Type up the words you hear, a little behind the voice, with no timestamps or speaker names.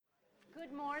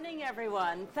Good morning,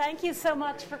 everyone. Thank you so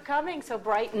much for coming so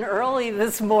bright and early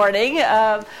this morning.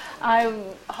 I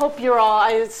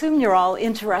assume you're all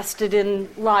interested in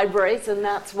libraries, and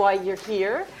that's why you're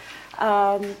here.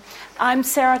 I'm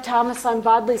Sarah Thomas. I'm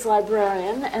Bodley's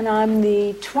librarian, and I'm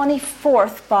the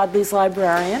 24th Bodley's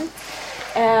librarian.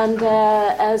 And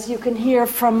as you can hear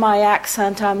from my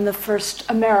accent, I'm the first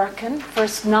American,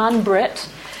 first non-Brit.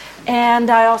 And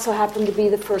I also happen to be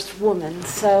the first woman,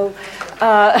 so,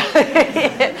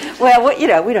 well, you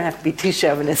know, we don't have to be too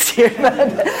chauvinist here,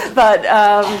 but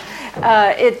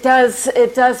it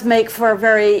does make for a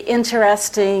very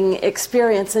interesting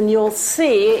experience, and you'll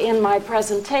see in my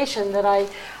presentation that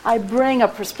I bring a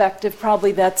perspective,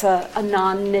 probably that's a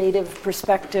non-native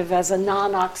perspective as a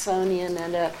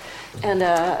non-Oxonian and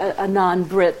a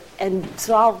non-Brit, and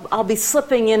so I'll be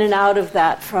slipping in and out of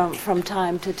that from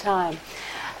time to time.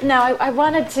 Now, I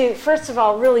wanted to, first of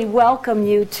all, really welcome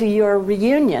you to your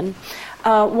reunion.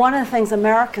 One of the things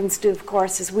Americans do, of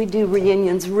course, is we do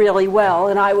reunions really well.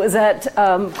 And I was at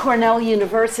Cornell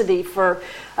University for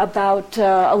about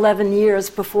 11 years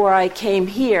before I came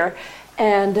here.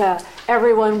 And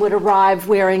everyone would arrive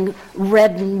wearing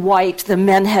red and white. The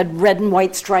men had red and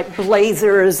white striped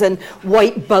blazers and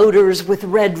white boaters with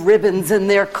red ribbons and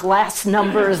their class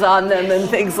numbers on them and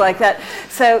things like that.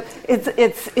 So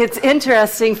it's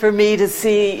interesting for me to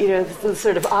see, you know, the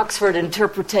sort of Oxford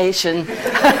interpretation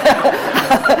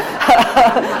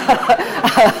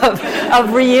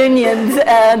of reunions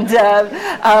and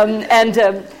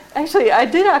actually, I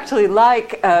did actually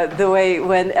like the way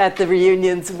when at the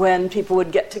reunions when people would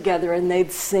get together and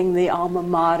they'd sing the alma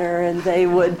mater and they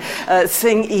would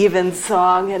sing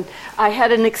Evensong. And I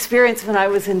had an experience when I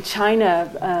was in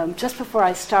China just before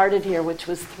I started here, which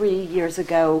was 3 years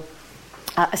ago.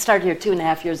 I started here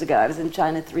 2.5 years ago. I was in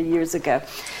China 3 years ago.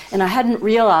 And I hadn't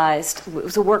realized, it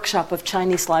was a workshop of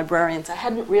Chinese librarians, I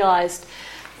hadn't realized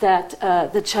that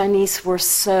the Chinese were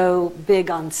so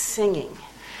big on singing.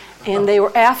 And they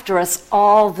were after us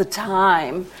all the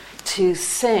time to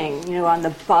sing, you know, on the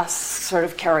bus, sort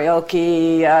of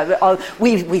karaoke.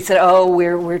 We said, oh,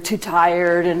 we're too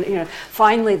tired, and you know,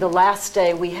 finally the last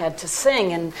day we had to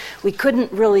sing, and we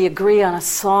couldn't really agree on a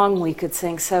song we could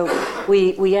sing, so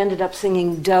we ended up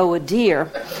singing "Doe a Deer,"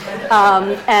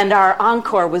 and our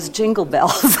encore was "Jingle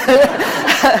Bells."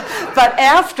 But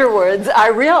afterwards, I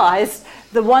realized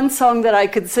the one song that I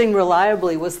could sing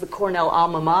reliably was the Cornell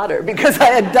alma mater, because I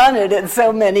had done it at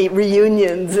so many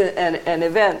reunions and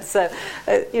events. So,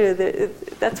 you know,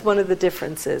 that's one of the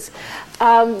differences.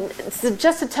 So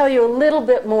just to tell you a little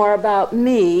bit more about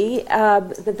me,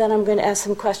 but then I'm going to ask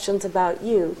some questions about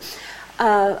you.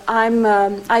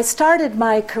 I started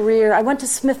my career, I went to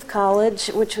Smith College,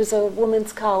 which was a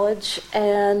women's college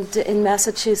and in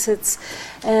Massachusetts,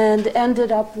 and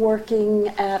ended up working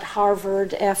at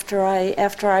Harvard after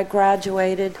I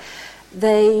graduated.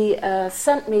 They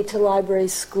sent me to library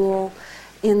school.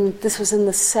 This was in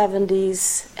the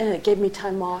 70s, and it gave me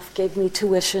time off, gave me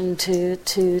tuition to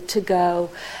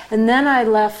go. And then I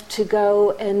left to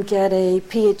go and get a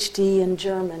PhD in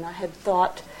German. I had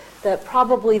thought that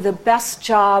probably the best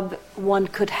job one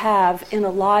could have in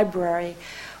a library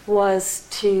was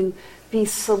to be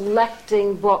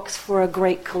selecting books for a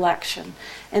great collection.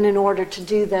 And in order to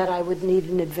do that, I would need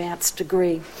an advanced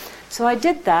degree. So I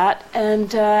did that,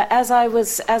 and as I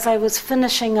was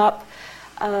finishing up,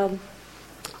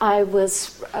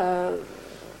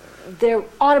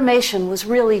 automation was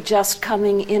really just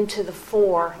coming into the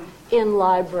fore in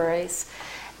libraries.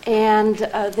 And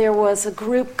there was a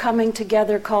group coming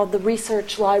together called the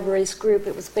Research Libraries Group.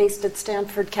 It was based at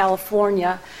Stanford,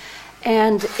 California.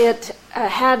 And it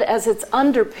had as its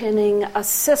underpinning a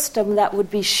system that would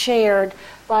be shared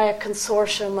by a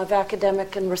consortium of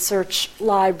academic and research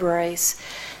libraries,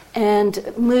 and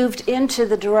moved into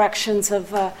the directions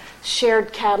of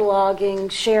shared cataloging,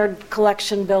 shared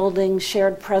collection building,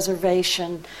 shared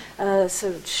preservation,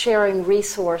 so sharing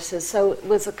resources. So it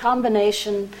was a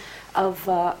combination of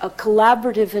a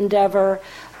collaborative endeavor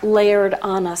layered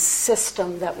on a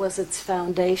system that was its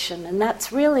foundation. And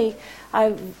that's really,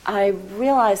 I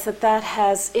realize that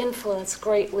has influenced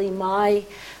greatly my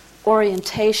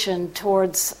orientation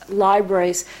towards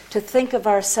libraries, to think of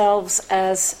ourselves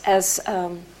as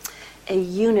a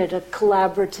unit, a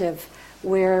collaborative,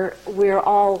 where we're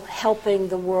all helping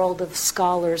the world of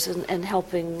scholars and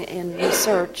helping in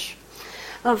research.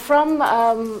 From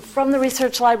the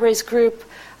Research Libraries Group,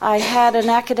 I had an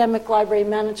academic library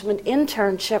management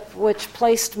internship, which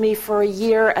placed me for a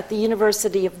year at the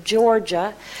University of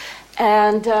Georgia,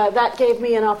 and that gave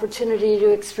me an opportunity to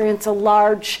experience a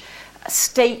large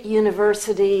state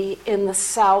university in the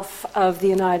south of the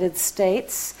United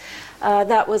States.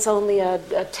 That was only a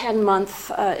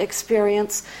 10-month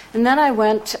experience. And then I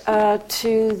went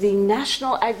to the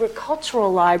National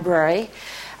Agricultural Library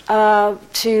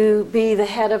to be the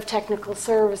head of technical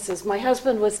services. My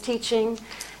husband was teaching,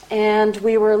 and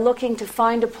we were looking to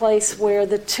find a place where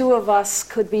the two of us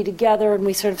could be together, and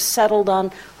we sort of settled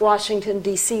on Washington,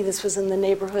 D.C. This was in the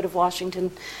neighborhood of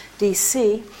Washington,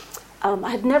 D.C. I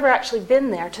had never actually been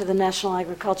there to the National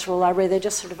Agricultural Library. They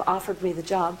just sort of offered me the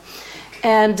job.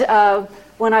 And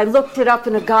when I looked it up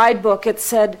in a guidebook, it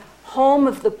said, Home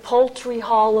of the Poultry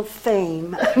Hall of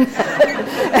Fame. And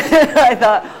I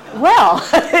thought, well,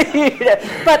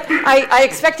 but I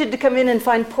expected to come in and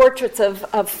find portraits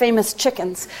of famous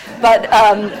chickens, but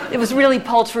it was really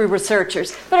poultry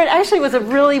researchers. But it actually was a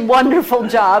really wonderful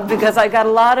job because I got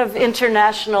a lot of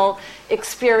international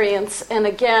experience, and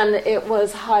again, it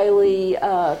was highly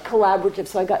collaborative,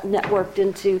 so I got networked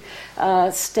into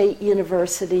state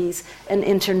universities and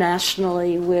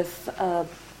internationally with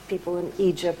people in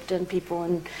Egypt and people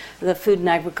in the Food and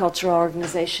Agriculture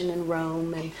Organization in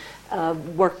Rome, and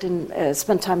worked in,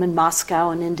 spent time in Moscow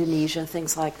and Indonesia,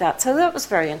 things like that. So that was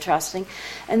very interesting.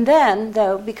 And then,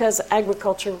 though, because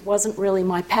agriculture wasn't really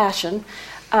my passion,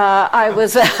 I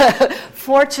was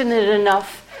fortunate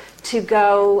enough to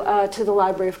go to the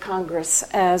Library of Congress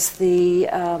as the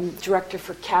director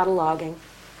for cataloging,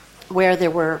 where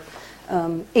there were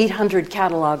 800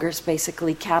 catalogers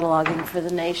basically cataloging for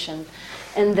the nation,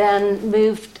 and then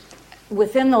moved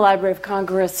within the Library of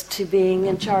Congress to being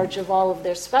in charge of all of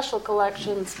their special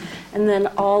collections and then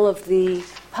all of the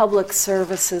public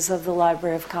services of the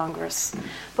Library of Congress.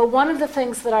 But one of the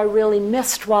things that I really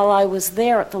missed while I was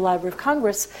there at the Library of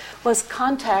Congress was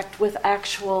contact with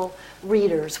actual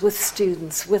readers, with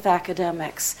students, with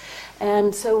academics.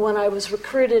 And so when I was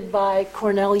recruited by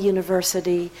Cornell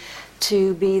University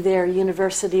to be their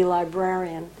university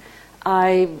librarian,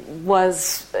 I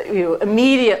was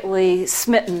immediately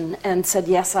smitten and said,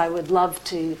 yes, I would love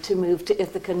to move to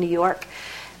Ithaca, New York.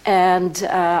 And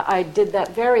I did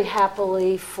that very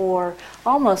happily for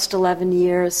almost 11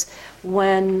 years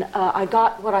when I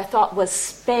got what I thought was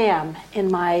spam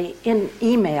in my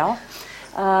email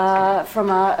from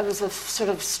it was a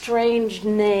sort of strange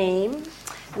name.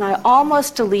 And I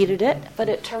almost deleted it, but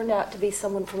it turned out to be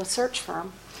someone from a search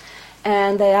firm.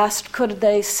 And they asked, could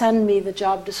they send me the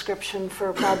job description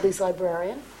for Bodley's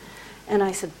librarian? And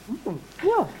I said,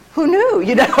 yeah, who knew?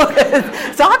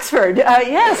 It's Oxford.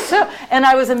 Yes. So, and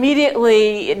I was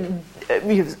immediately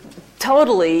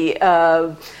totally,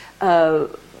 I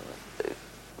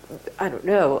don't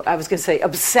know, I was going to say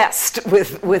obsessed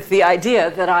with the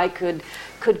idea that I could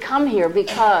come here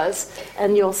because,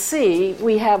 and you'll see,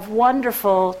 we have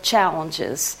wonderful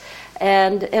challenges.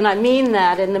 And I mean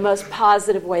that in the most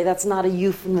positive way. That's not a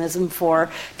euphemism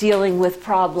for dealing with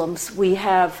problems. We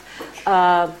have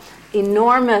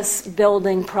enormous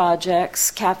building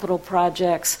projects, capital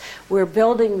projects. We're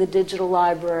building the digital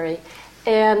library.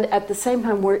 And at the same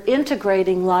time, we're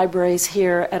integrating libraries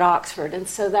here at Oxford. And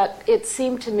so that it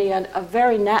seemed to me a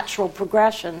very natural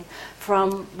progression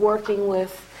from working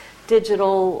with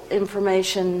digital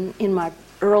information in my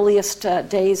earliest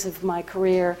days of my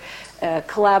career,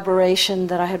 collaboration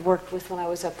that I had worked with when I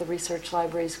was at the Research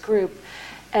Libraries Group,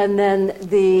 and then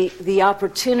the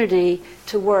opportunity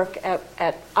to work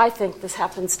at I think this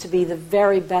happens to be the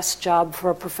very best job for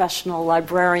a professional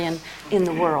librarian in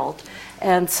the world.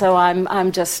 And so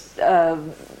I'm just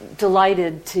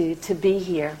delighted to be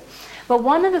here. But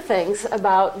one of the things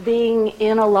about being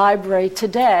in a library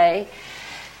today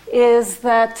is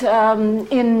that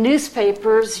in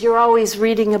newspapers you're always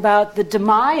reading about the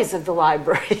demise of the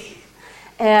library.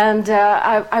 And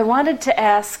I wanted to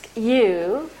ask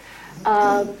you,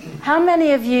 how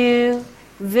many of you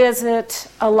visit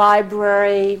a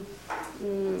library,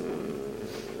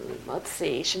 let's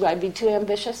see, should I be too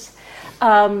ambitious?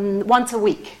 Once a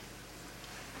week.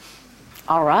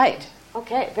 All right.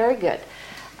 Okay, very good.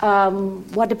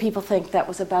 What do people think? That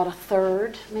was about a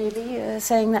third, maybe,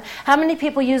 saying that. How many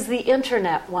people use the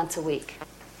internet once a week?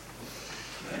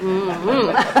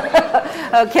 Mm-hmm.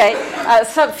 Okay,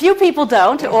 so few people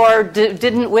don't, or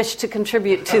didn't wish to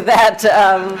contribute to that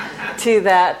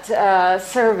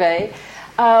survey.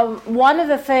 One of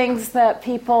the things that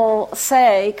people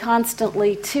say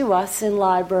constantly to us in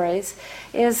libraries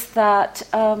is that,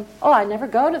 I never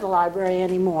go to the library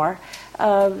anymore.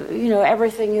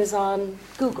 everything is on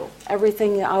Google.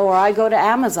 Everything, or I go to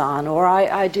Amazon, or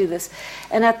I do this.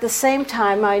 And at the same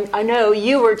time, I know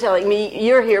you were telling me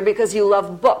you're here because you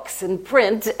love books and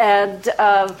print, and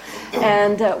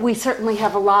we certainly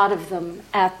have a lot of them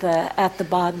at the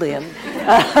Bodleian.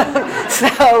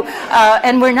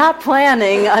 And we're not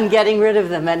planning on getting rid of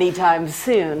them anytime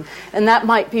soon. And that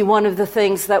might be one of the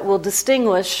things that will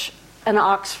distinguish an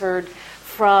Oxford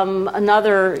from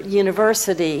another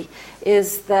university,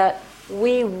 is that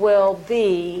we will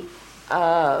be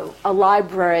a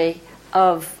library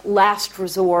of last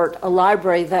resort, a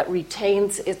library that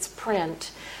retains its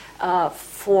print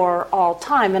for all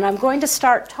time. And I'm going to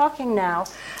start talking now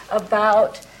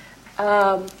about,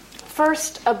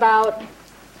 first about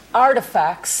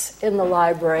artifacts in the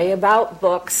library, about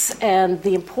books and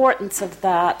the importance of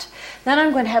that. Then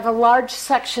I'm going to have a large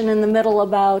section in the middle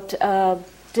about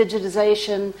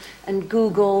digitization and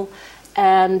Google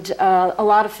and a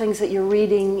lot of things that you're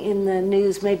reading in the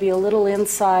news, maybe a little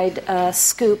inside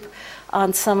scoop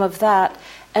on some of that.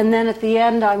 And then at the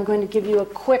end, I'm going to give you a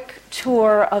quick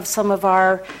tour of some of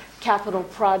our capital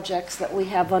projects that we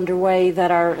have underway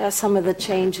that are some of the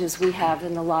changes we have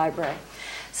in the library.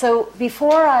 So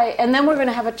and then we're going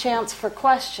to have a chance for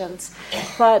questions,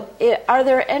 but are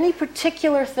there any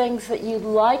particular things that you'd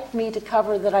like me to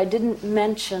cover that I didn't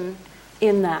mention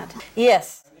in that?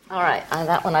 Yes. All right.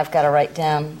 That one I've got to write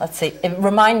down. Let's see.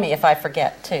 Remind me if I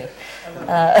forget, too.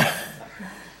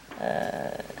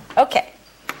 Okay.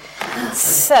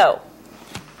 So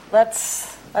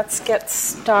let's get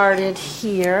started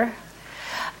here.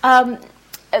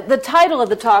 The title of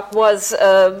the talk was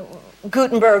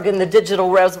Gutenberg and the Digital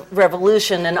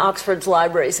Revolution in Oxford's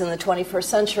Libraries in the 21st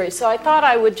Century. So I thought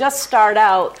I would just start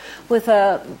out with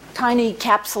a tiny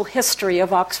capsule history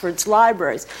of Oxford's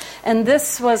libraries. And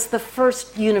this was the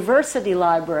first university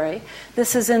library.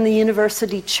 This is in the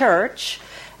University Church.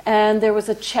 And there was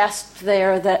a chest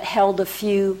there that held a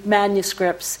few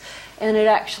manuscripts. And it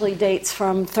actually dates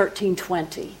from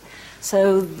 1320.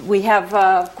 So we have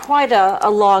quite a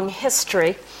long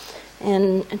history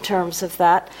in terms of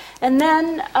that. And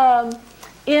then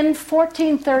in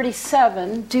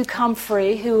 1437, Duke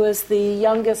Humphrey, who was the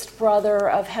youngest brother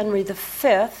of Henry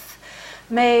V,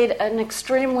 made an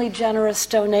extremely generous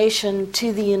donation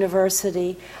to the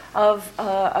university of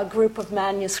a group of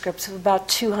manuscripts of about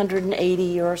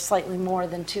 280 or slightly more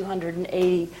than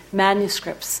 280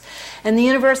 manuscripts. And the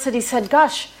university said,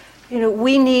 gosh,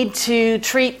 we need to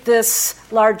treat this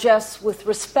largesse with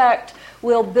respect.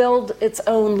 We'll build its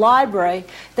own library.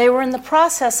 They were in the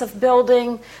process of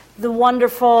building the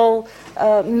wonderful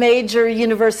major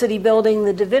university building,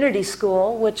 the Divinity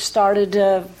School, which started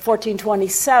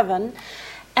 1427.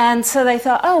 And so they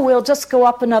thought, we'll just go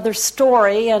up another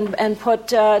story and put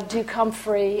Duke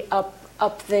Humphrey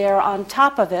up there on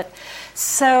top of it.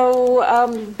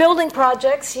 So building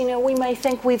projects, we may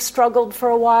think we've struggled for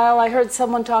a while. I heard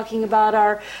someone talking about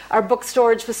our book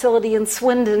storage facility in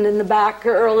Swindon in the back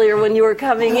earlier when you were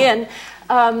coming in.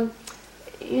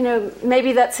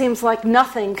 Maybe that seems like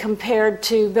nothing compared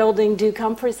to building Duke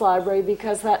Humphrey's library,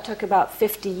 because that took about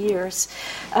 50 years,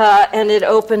 and it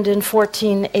opened in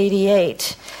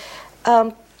 1488.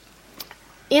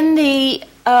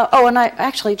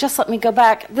 Just let me go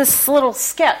back. This little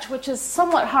sketch, which is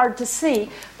somewhat hard to see,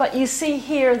 but you see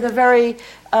here the very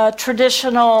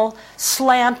traditional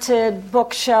slanted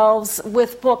bookshelves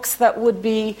with books that would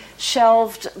be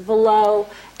shelved below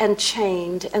and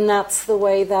chained, and that's the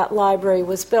way that library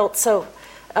was built. So,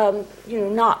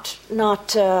 not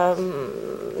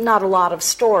a lot of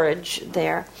storage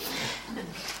there.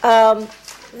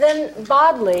 Then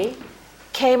Bodley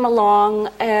came along.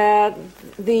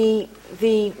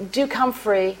 The Duke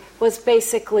Humphrey was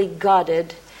basically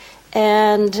gutted,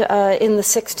 and in the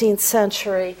 16th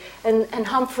century, and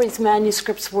Humphrey's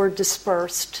manuscripts were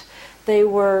dispersed. They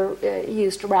were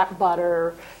used to wrap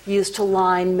butter, used to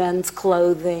line men's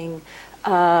clothing.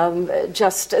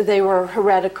 They were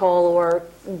heretical or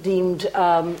deemed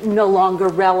no longer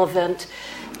relevant.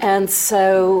 And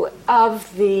so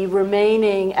of the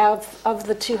remaining, of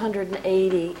the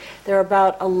 280, there are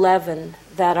about 11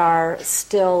 that are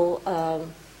still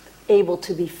able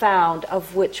to be found,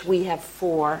 of which we have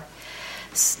 4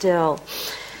 still.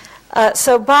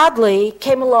 So Bodley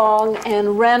came along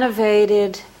and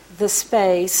renovated the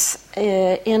space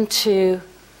into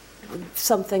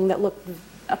something that looked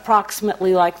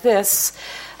approximately like this,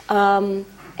 and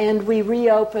we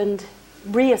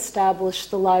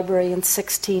reestablished the library in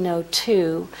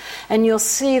 1602. And you'll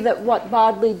see that what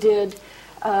Bodley did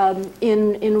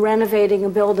in renovating a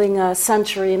building a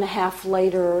century and a half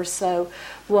later or so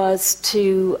was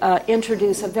to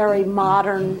introduce a very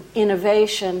modern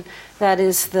innovation, that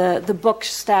is the book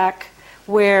stack,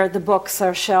 where the books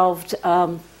are shelved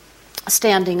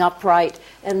standing upright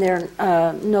and they're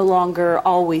no longer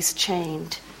always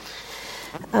chained.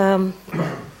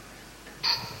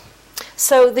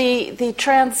 So the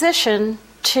transition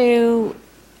to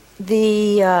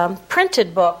the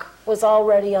printed book was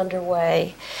already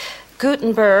underway.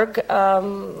 Gutenberg,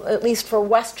 at least for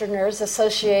Westerners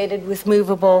associated with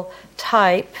movable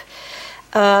type,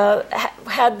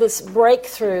 had this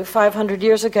breakthrough 500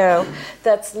 years ago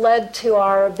that's led to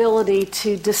our ability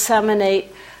to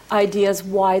disseminate ideas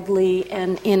widely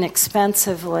and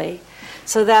inexpensively.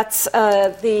 So that's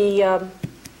the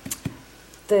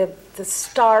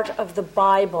start of the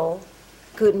Bible,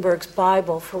 Gutenberg's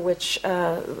Bible, for which,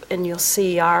 and you'll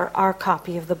see our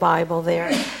copy of the Bible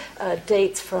there,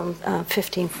 dates from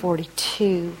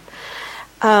 1542.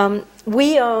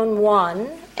 We own one,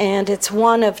 and it's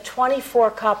one of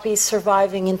 24 copies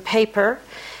surviving in paper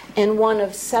and one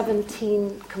of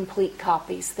 17 complete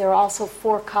copies. There are also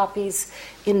 4 copies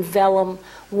in vellum,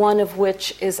 one of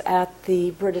which is at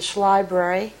the British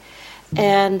Library,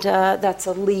 and that's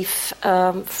a leaf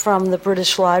from the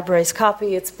British Library's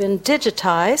copy. It's been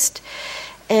digitized,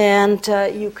 and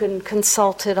you can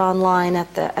consult it online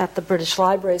at the British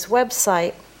Library's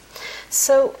website.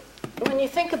 So when you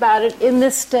think about it, in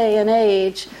this day and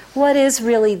age, what is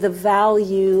really the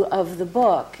value of the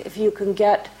book? If you can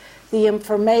get the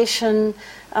information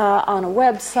on a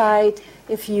website,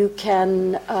 if you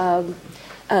can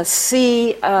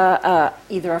see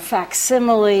either a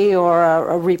facsimile or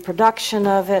a reproduction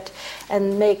of it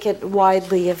and make it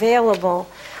widely available,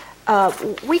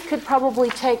 we could probably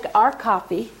take our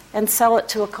copy and sell it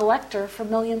to a collector for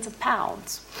millions of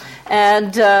pounds.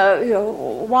 And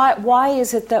why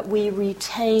is it that we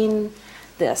retain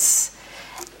this?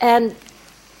 And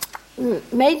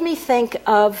made me think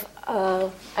of,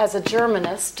 as a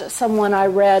Germanist, someone I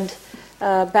read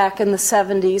back in the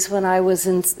 70s when I was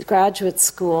in graduate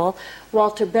school,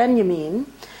 Walter Benjamin,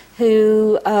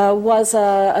 who was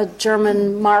a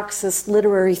German Marxist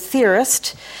literary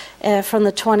theorist from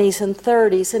the 20s and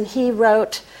 30s, and he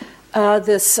wrote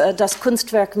das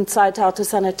Kunstwerk im Zeitalter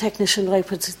seiner technischen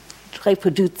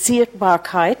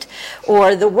Reproduzierbarkeit,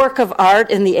 or the work of art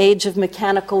in the age of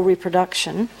mechanical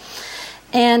reproduction.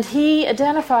 And he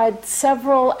identified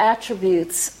several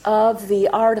attributes of the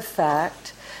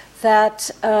artifact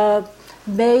that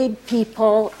made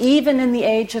people, even in the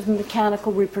age of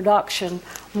mechanical reproduction,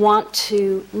 want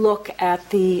to look at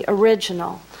the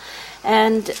original.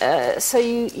 And so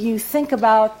you think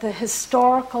about the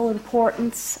historical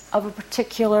importance of a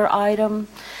particular item.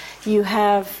 You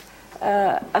have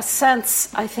a sense,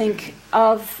 I think,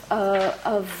 of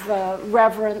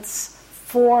reverence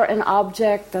for an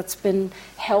object that's been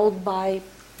held by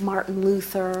Martin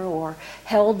Luther or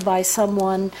held by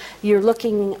someone. You're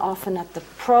looking often at the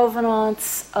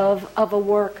provenance of a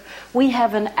work. We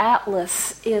have an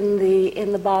atlas in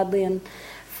the Bodleian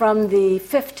from the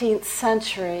 15th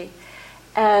century,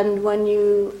 and when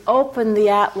you open the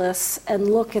atlas and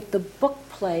look at the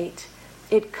bookplate,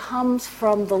 it comes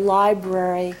from the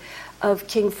library of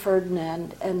King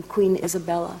Ferdinand and Queen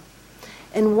Isabella.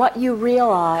 And what you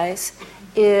realize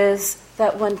is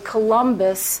that when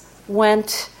Columbus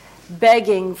went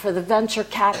begging for the venture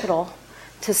capital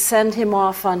to send him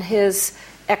off on his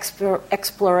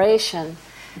exploration,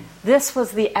 this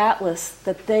was the atlas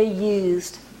that they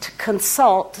used to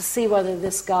consult to see whether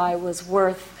this guy was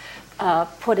worth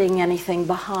putting anything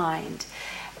behind.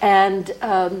 And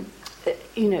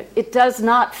it does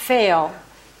not fail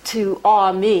to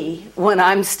awe me when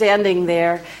I'm standing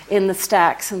there in the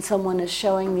stacks and someone is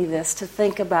showing me this, to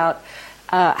think about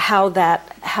how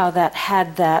that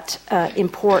had that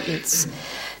importance.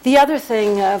 The other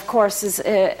thing, of course, is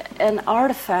an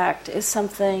artifact is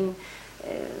something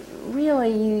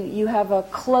really you have a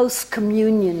close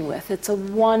communion with. It's a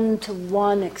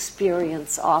one-to-one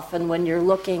experience often when you're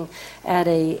looking at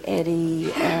a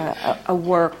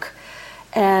work,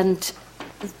 and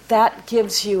that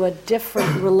gives you a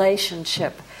different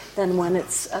relationship than when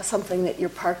it's something that you're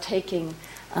partaking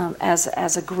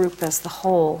as a group, as the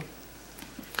whole.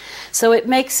 So it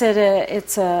makes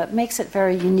it makes it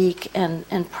very unique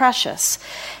and precious.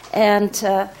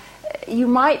 And you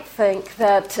might think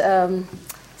that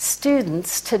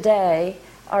students today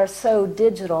are so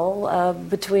digital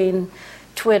between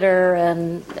Twitter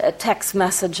and text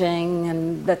messaging,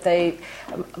 and that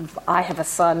I have a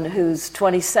son who's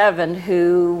 27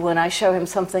 who, when I show him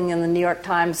something in the New York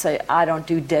Times, say, I don't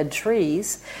do dead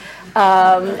trees.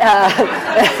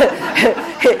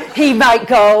 He might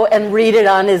go and read it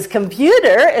on his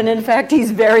computer, and in fact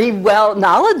he's very well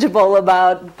knowledgeable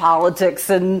about politics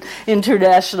and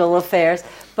international affairs.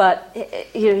 But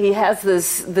he has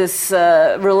this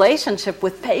relationship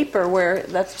with paper where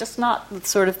that's just not the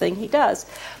sort of thing he does.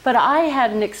 But I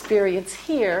had an experience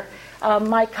here.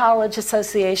 My college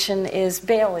association is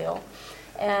Balliol,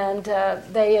 and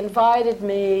they invited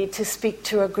me to speak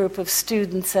to a group of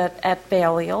students at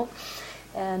Balliol.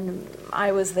 And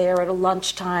I was there at a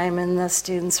lunchtime, and the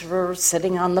students were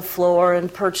sitting on the floor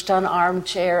and perched on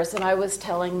armchairs, and I was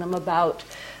telling them about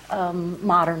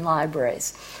modern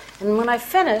libraries. And when I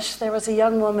finished, there was a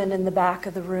young woman in the back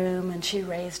of the room, and she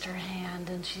raised her hand,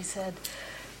 and she said,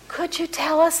 "Could you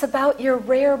tell us about your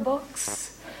rare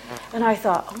books?" And I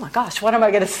thought, oh my gosh, what am I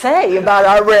going to say about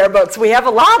our rare books? We have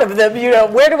a lot of them,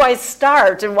 where do I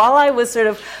start? And while I was sort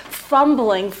of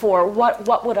fumbling for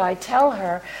what would I tell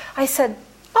her, I said,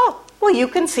 oh, well, you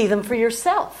can see them for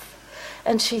yourself.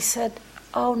 And she said,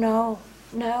 oh, no,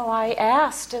 I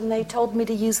asked, and they told me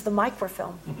to use the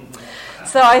microfilm.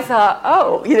 So I thought,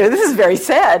 oh, this is very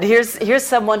sad. Here's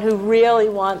someone who really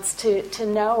wants to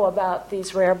know about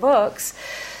these rare books.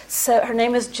 So her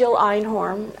name is Jill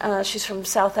Einhorn. She's from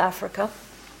South Africa.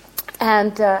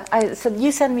 And I said,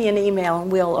 you send me an email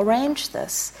and we'll arrange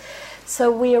this.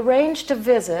 So we arranged a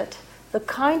visit, the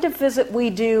kind of visit we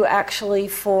do actually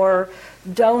for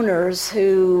donors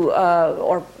who,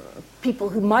 or people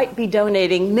who might be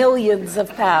donating millions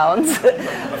of pounds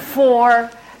for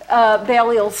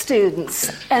Balliol students.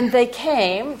 And they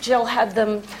came. Jill had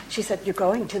them, she said, you're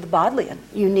going to the Bodleian.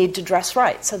 You need to dress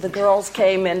right. So the girls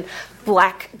came in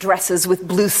black dresses with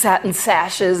blue satin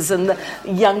sashes, and the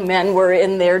young men were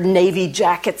in their navy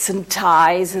jackets and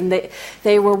ties, and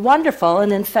they were wonderful.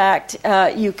 And in fact,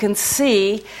 you can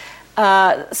see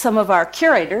some of our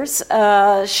curators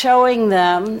showing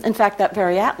them, in fact, that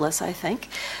very atlas, I think,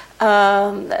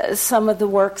 some of the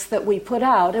works that we put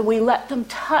out, and we let them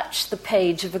touch the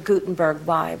page of a Gutenberg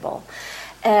Bible.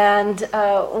 And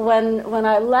when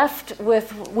I left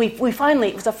we finally,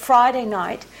 it was a Friday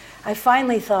night, I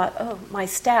finally thought, oh, my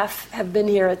staff have been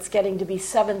here, it's getting to be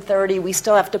 7:30, we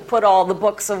still have to put all the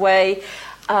books away.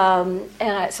 So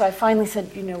I finally said,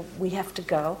 we have to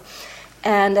go.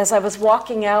 And as I was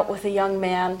walking out with a young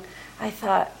man, I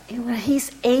thought,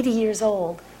 he's 80 years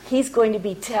old. He's going to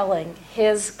be telling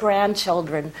his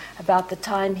grandchildren about the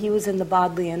time he was in the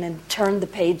Bodleian and turned the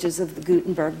pages of the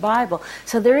Gutenberg Bible.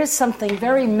 So there is something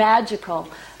very magical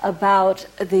about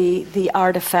the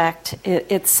artifact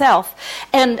itself.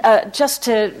 And just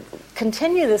to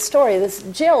continue the story, this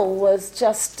Jill was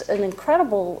just an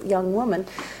incredible young woman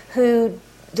who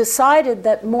decided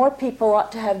that more people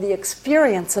ought to have the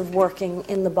experience of working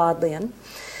in the Bodleian.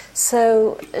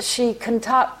 So she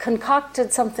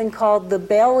concocted something called the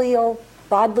Balliol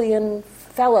Bodleian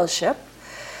Fellowship,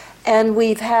 and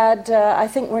we've had, I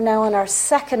think we're now in our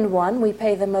second one. We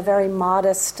pay them a very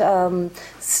modest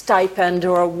stipend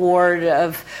or award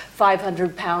of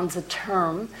 £500 a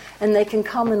term, and they can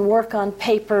come and work on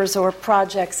papers or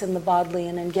projects in the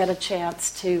Bodleian and get a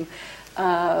chance to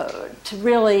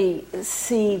really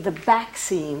see the back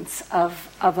scenes of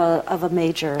a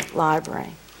major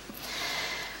library.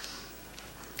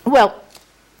 Well,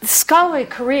 scholarly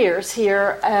careers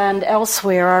here and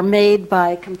elsewhere are made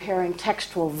by comparing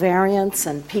textual variants,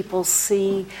 and people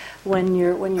see when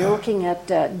you're looking at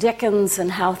Dickens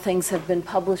and how things have been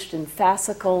published in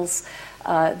fascicles,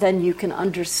 then you can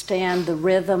understand the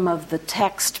rhythm of the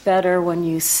text better when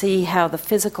you see how the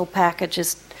physical package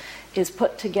is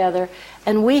put together.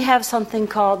 And we have something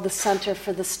called the Center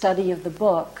for the Study of the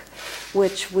Book,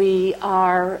 which we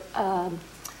are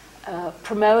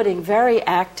promoting very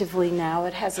actively now.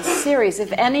 It has a series.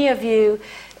 If any of you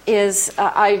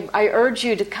I urge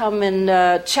you to come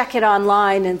and check it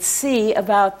online and see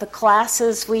about the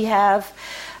classes we have,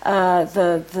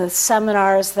 the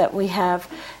seminars that we have.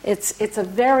 It's a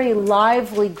very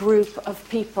lively group of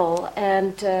people,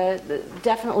 and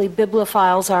definitely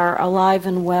bibliophiles are alive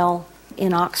and well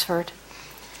in Oxford.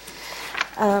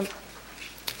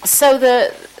 So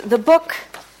the book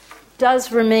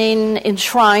does remain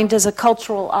enshrined as a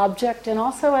cultural object and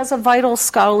also as a vital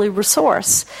scholarly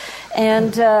resource.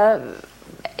 And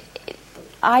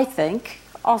I think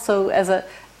also as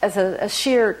a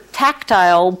sheer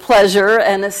tactile pleasure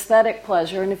and aesthetic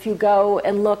pleasure. And if you go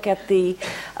and look at the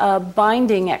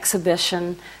binding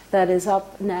exhibition that is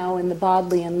up now in the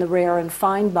Bodleian, the rare and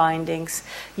fine bindings,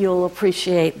 you'll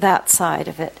appreciate that side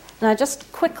of it. And I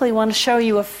just quickly want to show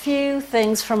you a few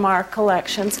things from our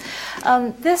collections.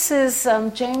 This is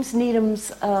James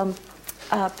Needham's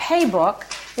pay book.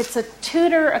 It's a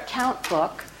Tudor account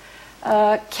book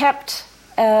kept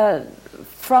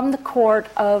from the court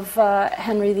of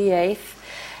Henry VIII.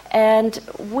 And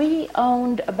we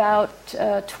owned about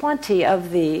 20 of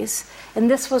these. And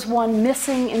this was one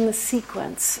missing in the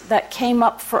sequence that came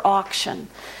up for auction.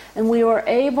 And we were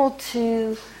able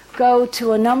to go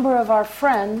to a number of our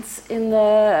friends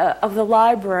of the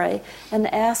library and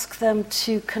ask them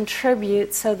to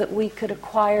contribute so that we could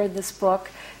acquire this book,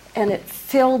 and it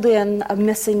filled in a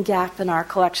missing gap in our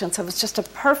collection. So it was just a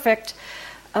perfect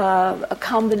a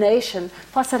combination.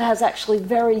 Plus it has actually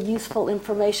very useful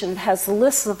information. It has the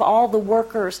lists of all the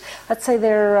workers. Let's say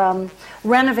they're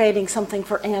renovating something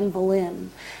for Anne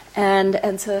Boleyn.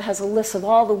 And so it has a list of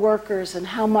all the workers and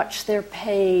how much they're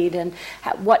paid and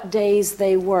what days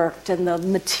they worked and the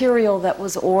material that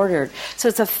was ordered. So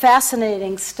it's a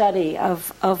fascinating study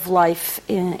of life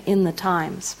in the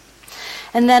times.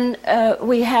 And then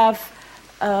we have,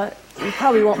 you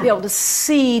probably won't be able to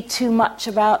see too much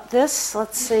about this.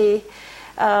 Let's see.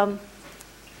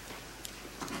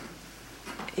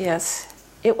 Yes,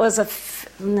 it was a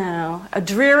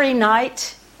dreary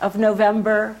night of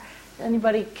November.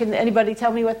 Can anybody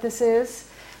tell me what this is?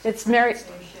 It's Mary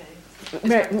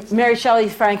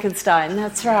Shelley's Frankenstein.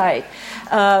 That's right.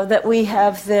 That we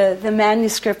have the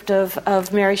manuscript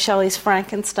of Mary Shelley's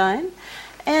Frankenstein,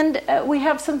 and we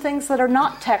have some things that are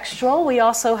not textual. We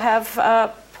also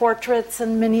have portraits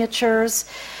and miniatures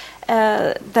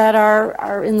that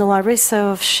are in the library. So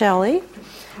of Shelley.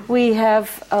 We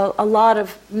have a lot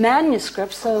of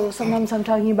manuscripts, so sometimes I'm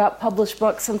talking about published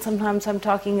books and sometimes I'm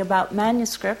talking about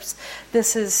manuscripts.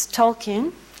 This is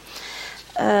Tolkien.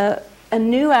 A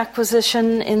new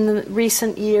acquisition in the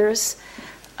recent years,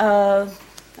 I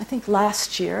think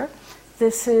last year.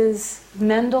 This is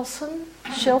Mendelssohn,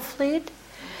 Schilflied,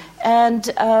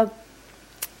 and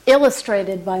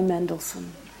illustrated by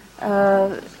Mendelssohn.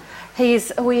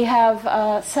 We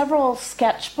have several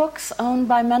sketchbooks owned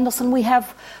by Mendelssohn. We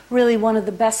have really one of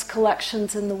the best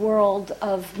collections in the world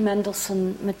of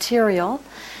Mendelssohn material.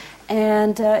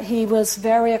 And he was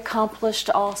very accomplished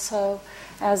also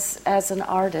as an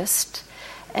artist.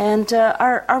 And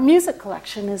our music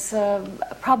collection is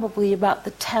probably about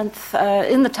the 10th,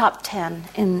 in the top 10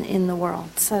 in the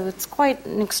world. So it's quite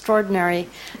an extraordinary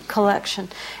collection.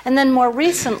 And then more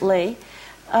recently,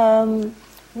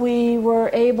 we were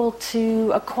able to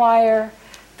acquire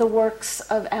the works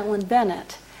of Alan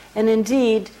Bennett. And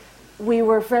indeed, we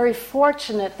were very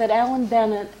fortunate that Alan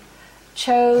Bennett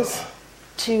chose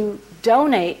to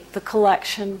donate the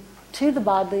collection to the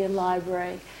Bodleian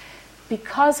Library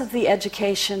because of the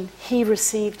education he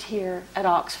received here at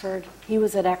Oxford. He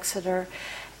was at Exeter,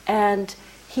 and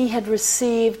he had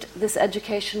received this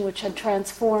education which had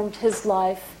transformed his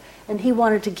life, and he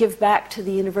wanted to give back to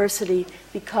the university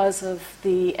because of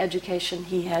the education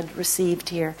he had received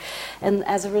here. And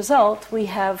as a result, we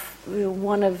have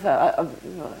one of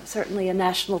certainly a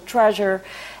national treasure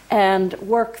and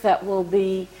work that will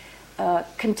be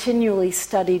continually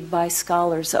studied by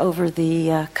scholars over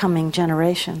the coming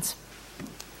generations.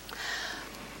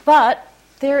 But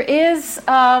there is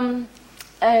a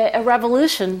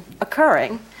revolution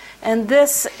occurring, and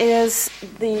this is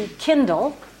the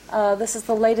Kindle. This is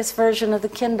the latest version of the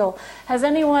Kindle. Does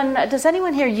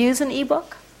anyone here use an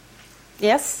ebook?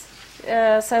 Yes?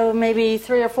 So maybe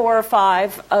 3 or 4 or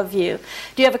 5 of you.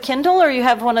 Do you have a Kindle or you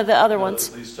have one of the other ones?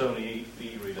 The Sony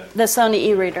e-reader. The Sony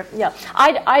e-reader, yeah.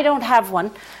 I don't have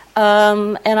one.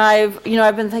 And I've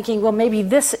been thinking, well, maybe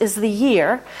this is the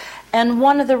year. And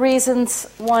one of the reasons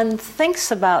one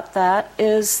thinks about that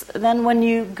is then when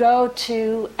you go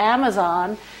to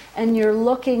Amazon and you're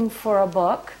looking for a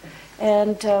book,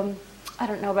 and I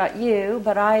don't know about you,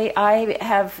 but I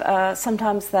have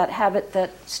sometimes that habit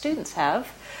that students have,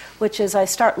 which is I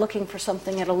start looking for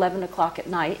something at 11 o'clock at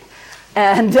night,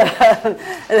 and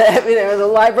the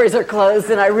libraries are closed,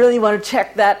 and I really want to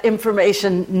check that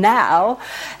information now.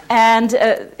 And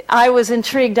I was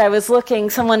intrigued. I was looking.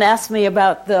 Someone asked me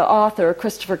about the author,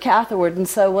 Christopher Catherwood, and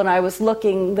so when I was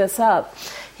looking this up,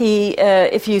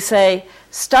 if you say,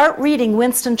 start reading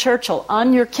Winston Churchill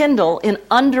on your Kindle in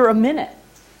under a minute.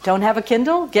 Don't have a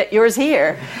Kindle? Get yours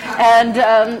here. And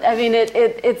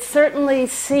it certainly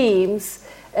seems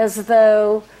as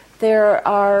though there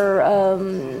are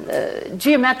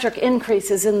geometric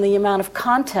increases in the amount of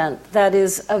content that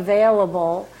is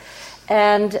available,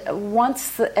 and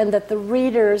that the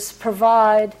readers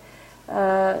provide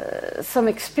some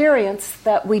experience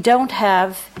that we don't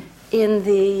have in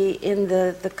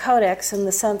the codex, in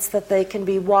the sense that they can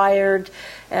be wired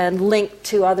and linked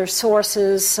to other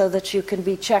sources so that you can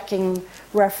be checking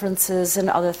references and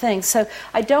other things. So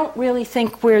I don't really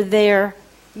think we're there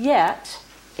yet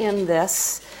in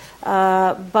this,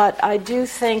 but I do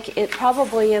think it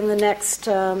probably in the next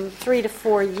 3 to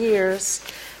 4 years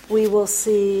we will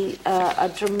see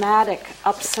a dramatic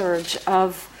upsurge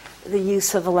of the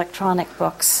use of electronic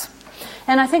books.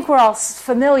 And I think we're all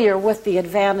familiar with the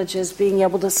advantages, being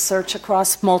able to search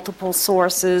across multiple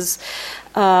sources,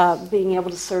 being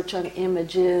able to search on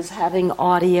images, having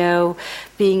audio,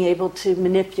 being able to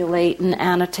manipulate and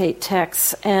annotate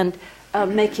texts, and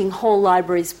making whole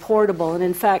libraries portable. And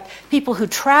in fact, people who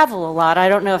travel a lot, I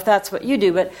don't know if that's what you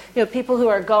do, but people who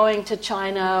are going to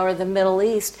China or the Middle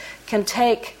East can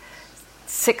take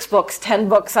 6 books, 10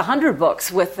 books, 100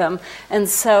 books with them, and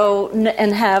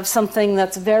have something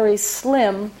that's very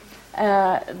slim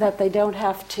that they don't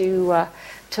have to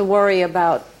worry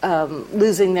about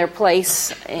losing their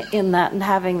place in that and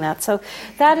having that. So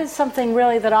that is something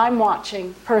really that I'm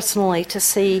watching personally to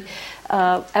see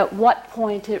at what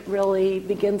point it really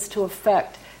begins to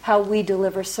affect how we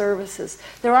deliver services.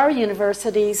 There are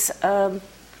universities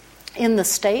in the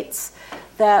States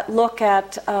that look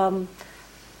at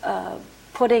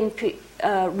putting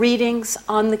readings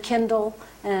on the Kindle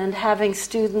and having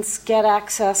students get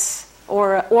access,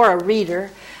 or a reader,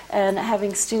 and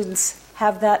having students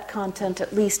have that content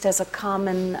at least as a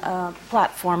common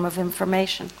platform of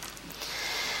information.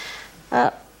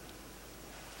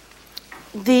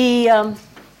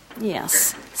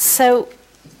 Yes. So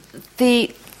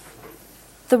the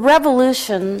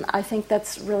revolution, I think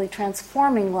that's really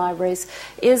transforming libraries,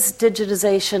 is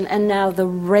digitization, and now the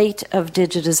rate of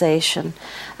digitization.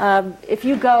 If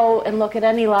you go and look at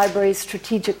any library's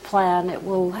strategic plan, it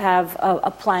will have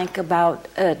a plank about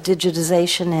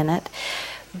digitization in it.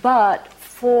 But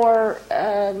for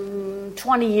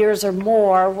 20 years or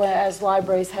more, as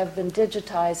libraries have been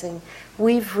digitizing,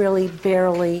 we've really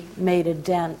barely made a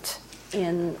dent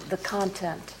in the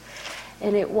content.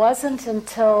 And it wasn't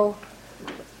until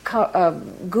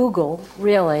Google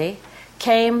really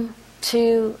came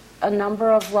to a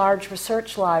number of large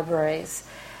research libraries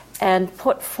and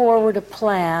put forward a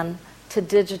plan to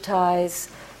digitize,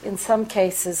 in some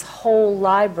cases, whole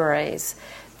libraries,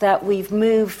 that we've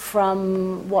moved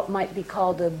from what might be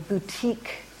called a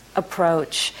boutique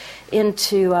approach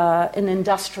into an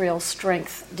industrial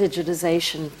strength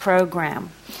digitization program.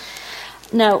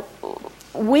 Now,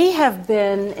 we have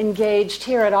been engaged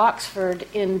here at Oxford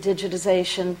in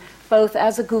digitization, both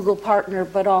as a Google partner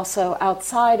but also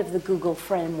outside of the Google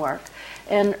framework.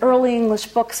 And Early English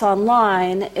Books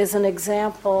Online is an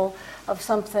example of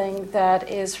something that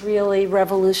is really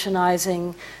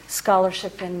revolutionizing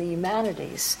scholarship in the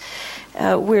humanities.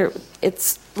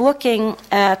 It's looking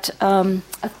at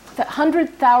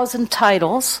 100,000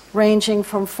 titles ranging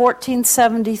from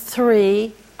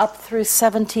 1473 up through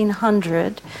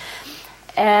 1700.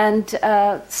 And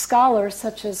scholars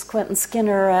such as Quentin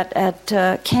Skinner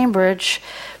at Cambridge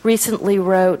recently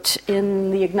wrote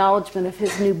in the acknowledgement of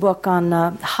his new book on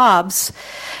Hobbes,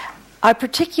 I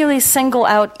particularly single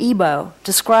out EBO,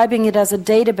 describing it as a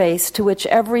database to which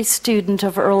every student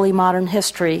of early modern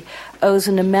history owes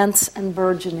an immense and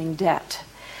burgeoning debt.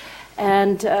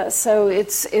 And so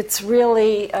it's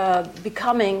really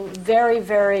becoming very,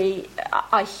 very,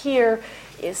 I hear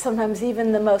sometimes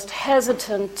even the most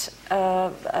hesitant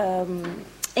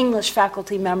English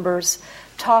faculty members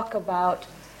talk about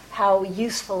how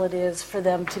useful it is for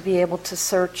them to be able to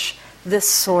search this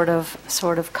sort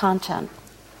of content.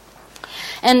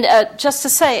 And just to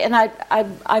say, and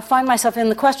I find myself in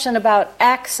the question about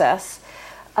access,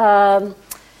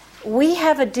 we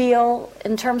have a deal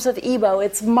in terms of EBO.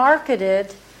 It's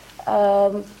marketed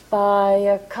by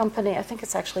a company, I think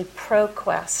it's actually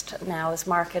ProQuest now is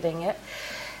marketing it.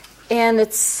 And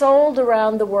it's sold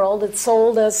around the world. It's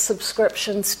sold as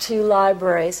subscriptions to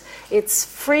libraries. It's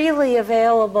freely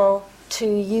available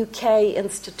to UK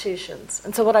institutions.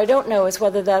 And so what I don't know is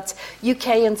whether that's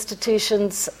UK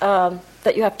institutions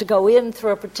that you have to go in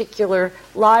through a particular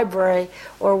library,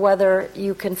 or whether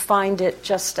you can find it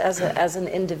just as an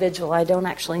individual. I don't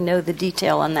actually know the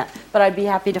detail on that, but I'd be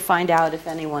happy to find out if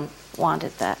anyone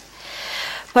wanted that.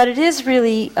 But it is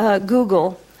really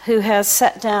Google who has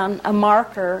set down a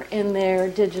marker in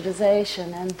their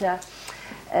digitization, and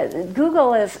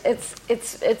Google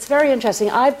it's very interesting.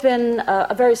 I've been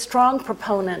a very strong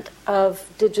proponent of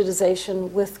digitization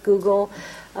with Google.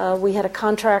 We had a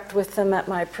contract with them at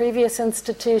my previous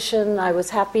institution. I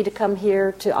was happy to come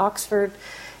here to Oxford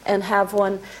and have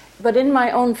one. but in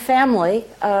my own family,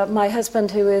 my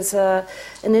husband, who is an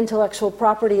intellectual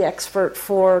property expert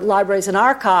for libraries and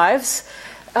archives,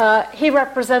 he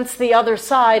represents the other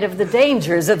side of the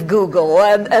dangers of Google,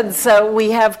 and so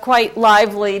we have quite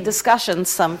lively discussions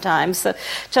sometimes. So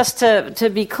just to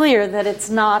be clear that it's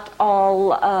not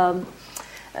all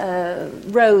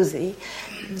rosy.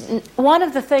 One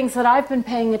of the things that I've been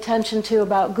paying attention to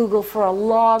about Google for a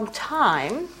long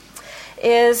time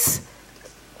is,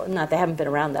 not they haven't been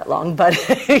around that long, but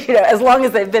as long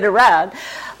as they've been around,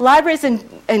 libraries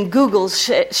and Google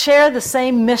share the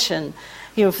same mission.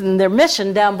 From their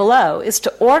mission down below is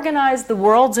to organize the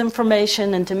world's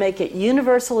information and to make it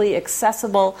universally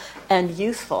accessible and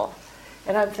useful.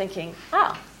 And I'm thinking,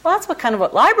 well, that's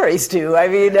what libraries do. I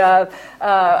mean,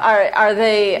 are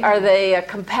they a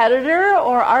competitor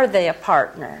or are they a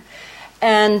partner?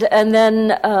 And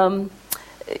then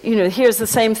here's the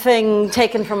same thing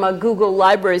taken from a Google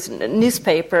Libraries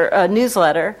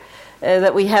newsletter.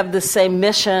 That we have the same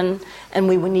mission and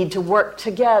we would need to work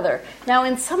together. Now,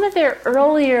 in some of their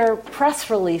earlier press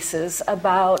releases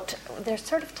they're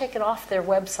sort of taken off their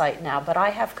website now, but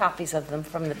I have copies of them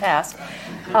from the past.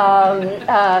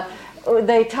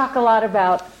 They talk a lot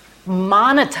about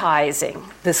monetizing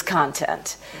this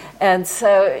content. And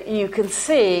so you can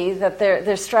see that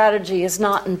their strategy is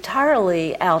not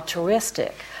entirely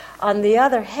altruistic. On the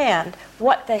other hand,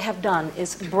 what they have done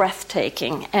is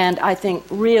breathtaking and I think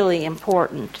really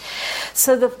important.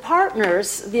 So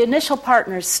the initial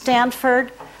partners,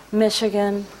 Stanford,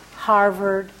 Michigan,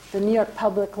 Harvard, the New York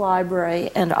Public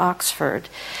Library, and Oxford,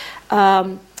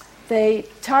 they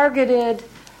targeted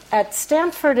at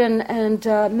Stanford and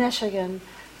Michigan,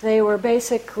 they were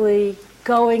basically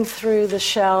going through the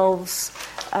shelves,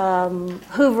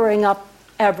 hoovering up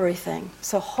everything.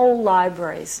 So whole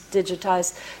libraries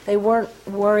digitized. They weren't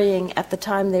worrying at the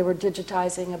time they were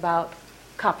digitizing about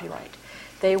copyright.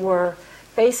 They were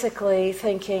basically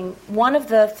thinking one of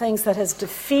the things that has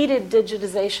defeated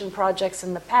digitization projects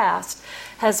in the past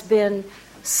has been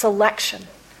selection.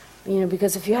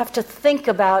 Because if you have to think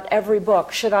about every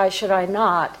book, should I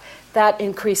not, that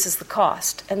increases the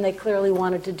cost. And they clearly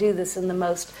wanted to do this in the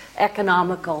most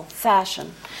economical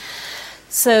fashion.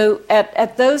 So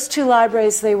at those two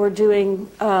libraries, they were doing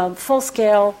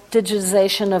full-scale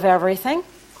digitization of everything.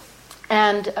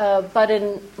 But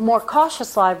in more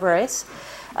cautious libraries,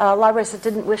 libraries that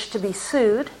didn't wish to be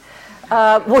sued,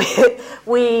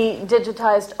 we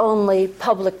digitized only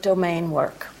public domain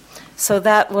work. So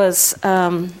that was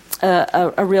a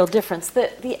real difference.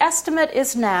 The estimate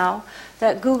is now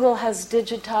that Google has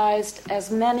digitized as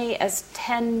many as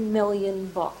 10 million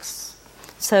books.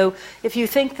 So if you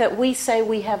think that we say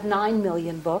we have 9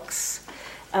 million books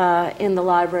in the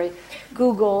library,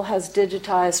 Google has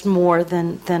digitized more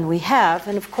than we have.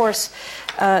 And of course,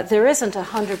 there isn't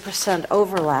 100%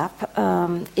 overlap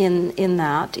in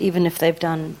that, even if they've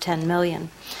done 10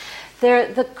 million.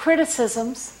 The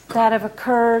criticisms that have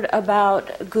occurred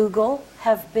about Google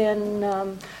have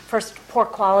been, first, poor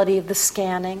quality of the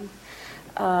scanning.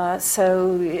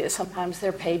 So sometimes there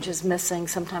are pages missing,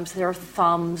 sometimes there are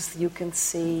thumbs you can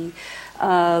see.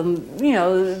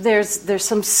 There's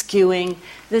some skewing.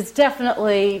 It's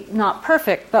definitely not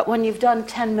perfect, but when you've done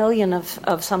 10 million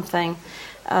of something,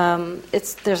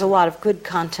 there's a lot of good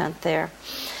content there.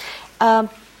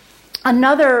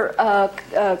 Another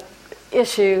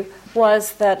issue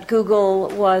was that Google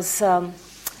was,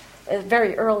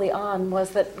 very early on,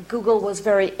 was that Google was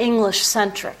very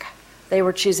English-centric. They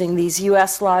were choosing these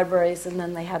U.S. libraries, and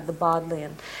then they had the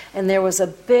Bodleian. And there was a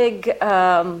big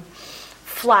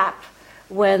flap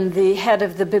when the head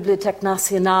of the Bibliothèque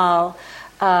Nationale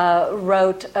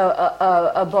wrote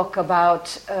a book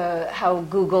about how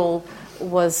Google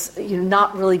was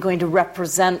not really going to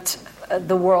represent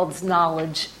the world's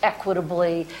knowledge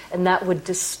equitably, and that would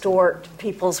distort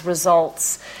people's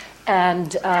results.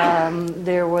 And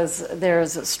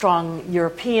there's a strong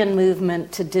European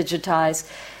movement to digitize.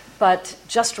 But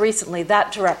just recently,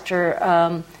 that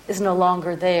director is no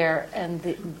longer there, and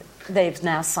they've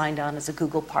now signed on as a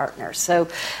Google partner. So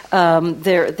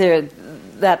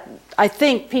that I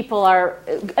think people are,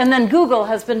 and then Google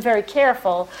has been very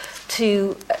careful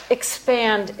to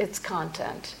expand its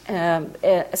content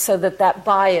so that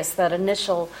bias, that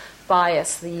initial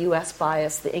bias, the U.S.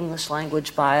 bias, the English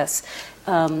language bias,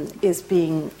 is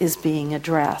being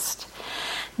addressed.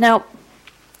 Now,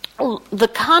 the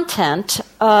content,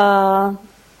 I've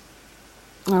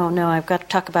got to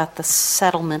talk about the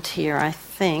settlement here, I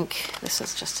think. This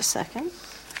is just a second.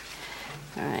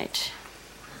 All right.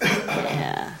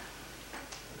 Yeah.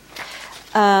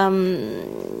 I'll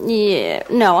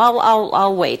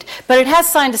wait. But it has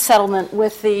signed a settlement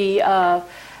with the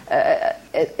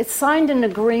it signed an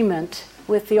agreement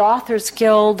with the Authors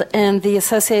Guild and the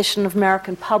Association of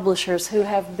American Publishers, who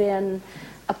have been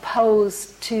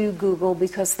opposed to Google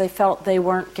because they felt they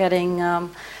weren't getting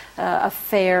a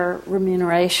fair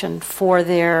remuneration for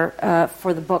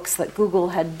for the books that Google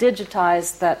had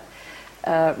digitized that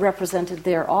represented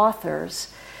their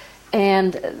authors.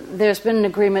 And there's been an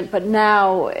agreement, but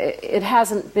now it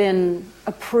hasn't been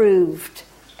approved,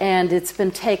 and it's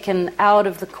been taken out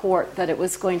of the court that it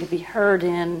was going to be heard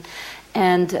in.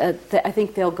 And I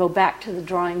think they'll go back to the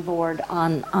drawing board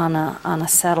on a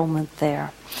settlement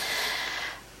there.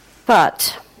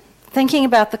 But thinking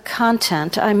about the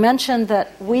content, I mentioned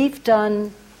that we've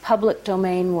done public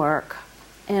domain work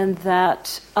and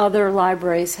that other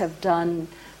libraries have done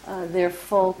their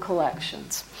full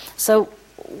collections. So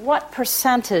what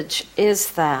percentage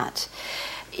is that?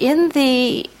 In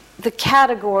the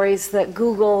categories that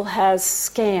Google has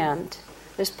scanned,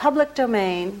 there's public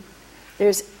domain,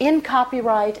 there's in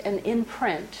copyright and in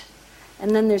print,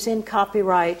 and then there's in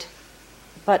copyright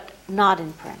but not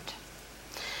in print.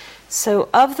 So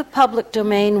of the public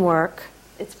domain work,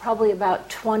 it's probably about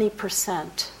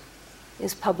 20%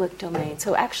 is public domain.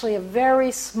 So actually a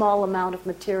very small amount of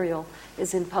material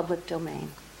is in public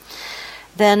domain.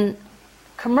 Then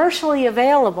commercially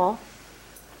available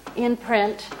in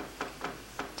print,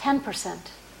 10%.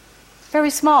 Very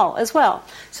small as well.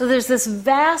 So there's this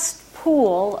vast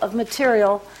pool of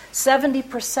material,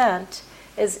 70%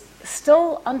 is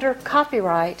still under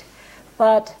copyright,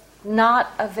 but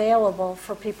not available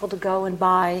for people to go and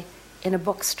buy in a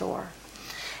bookstore.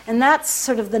 And that's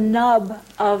sort of the nub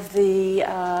of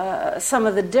some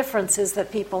of the differences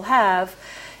that people have,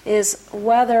 is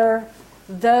whether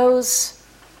those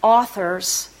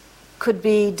authors could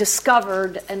be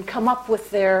discovered and come up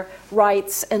with their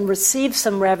rights and receive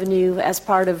some revenue as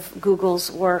part of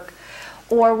Google's work,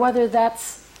 or whether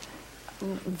that's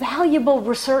valuable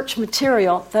research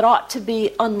material that ought to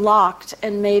be unlocked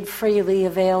and made freely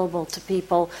available to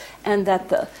people, and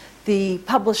that the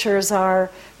publishers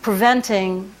are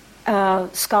preventing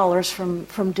scholars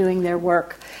from doing their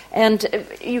work. And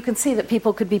you can see that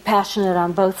people could be passionate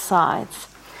on both sides.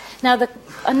 Now,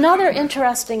 another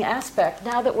interesting aspect,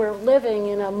 now that we're living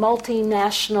in a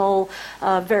multinational,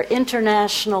 very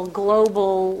international,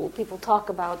 global, people talk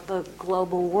about the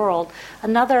global world,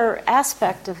 another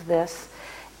aspect of this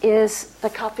is the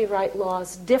copyright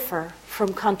laws differ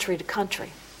from country to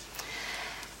country.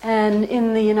 And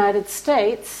in the United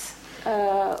States,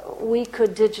 we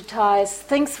could digitize,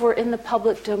 things were in the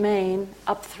public domain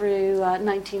up through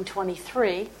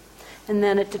 1923, and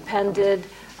then it depended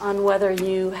on whether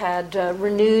you had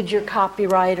renewed your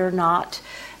copyright or not,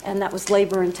 and that was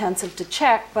labor intensive to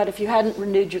check, but if you hadn't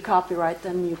renewed your copyright,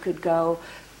 then you could go,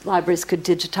 libraries could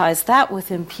digitize that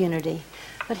with impunity.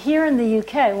 But here in the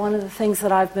UK, one of the things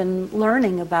that I've been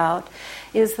learning about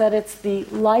is that it's the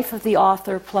life of the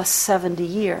author plus 70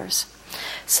 years.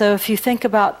 So if you think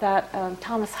about that,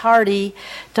 Thomas Hardy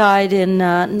died in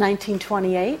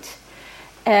 1928,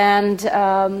 and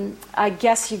I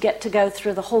guess you get to go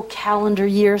through the whole calendar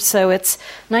year, so it's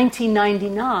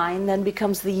 1999 then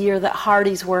becomes the year that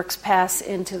Hardy's works pass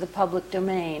into the public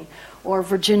domain, or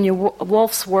Virginia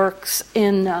Woolf's works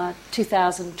in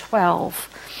 2012.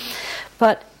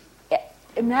 But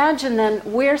imagine then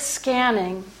we're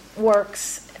scanning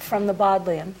works from the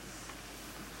Bodleian.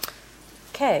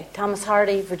 Okay, Thomas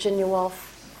Hardy, Virginia Woolf,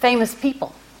 famous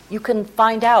people. You can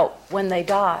find out when they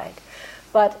died.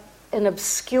 But an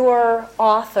obscure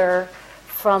author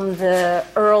from the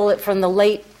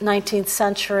late 19th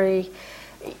century,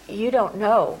 you don't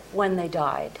know when they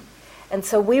died. And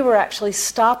so we were actually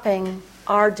stopping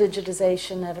our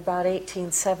digitization at about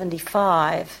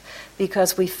 1875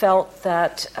 because we felt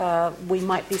that we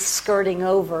might be skirting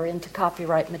over into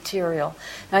copyright material.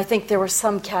 And I think there were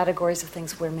some categories of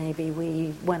things where maybe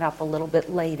we went up a little bit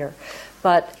later.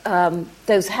 But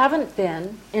those haven't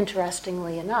been,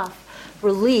 interestingly enough,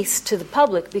 released to the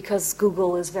public because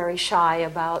Google is very shy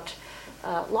about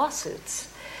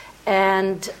lawsuits.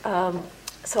 And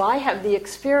so I have the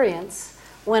experience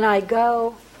when I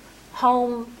go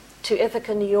home to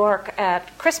Ithaca, New York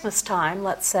at Christmas time,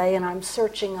 let's say, and I'm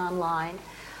searching online,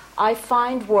 I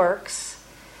find works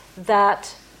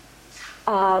that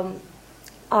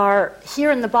are here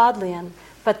in the Bodleian,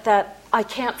 but that I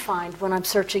can't find when I'm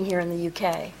searching here in the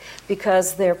UK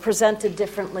because they're presented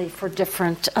differently for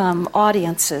different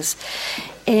audiences.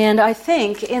 And I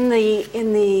think in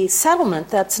the settlement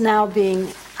that's now being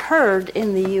heard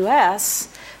in the US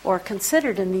or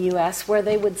considered in the U.S., where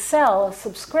they would sell a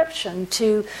subscription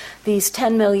to these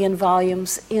 10 million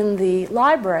volumes in the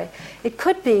library. It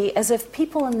could be as if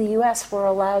people in the U.S. were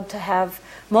allowed to have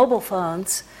mobile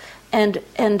phones, and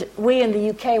we in the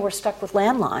U.K. were stuck with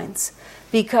landlines,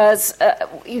 because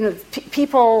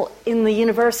people in the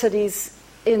universities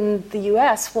in the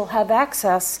U.S. will have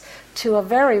access to a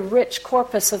very rich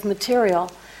corpus of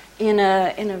material in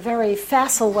a very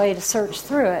facile way to search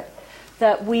through it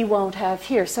that we won't have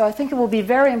here. So I think it will be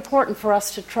very important for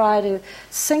us to try to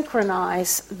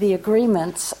synchronize the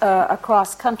agreements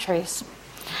across countries.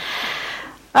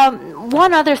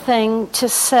 One other thing to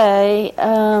say,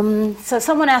 so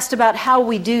someone asked about how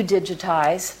we do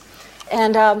digitize,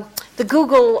 and the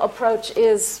Google approach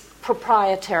is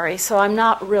proprietary, so I'm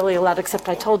not really allowed, except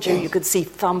I told you could see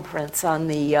thumbprints on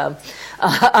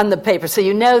the paper, so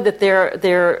you know that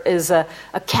there is a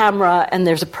camera and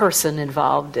there's a person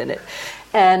involved in it.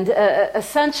 And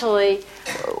essentially,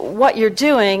 what you're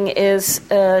doing is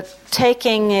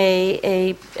taking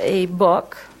a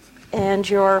book and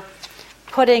you're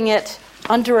putting it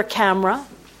under a camera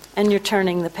and you're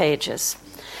turning the pages.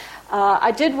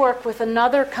 I did work with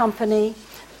another company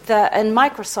and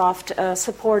Microsoft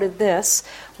supported this,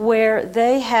 where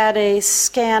they had a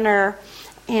scanner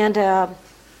and I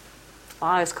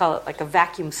always call it like a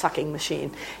vacuum sucking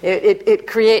machine. There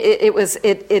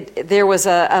was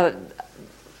a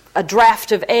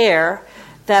draft of air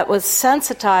that was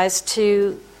sensitized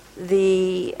to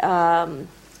the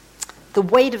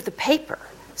weight of the paper,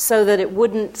 so that it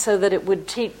would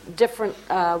take different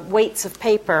weights of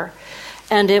paper,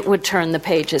 and it would turn the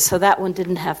pages. So that one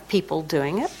didn't have people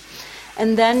doing it.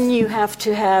 And then you have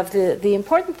to have the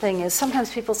important thing is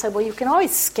sometimes people say, well, you can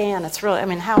always scan. It's really,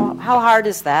 how hard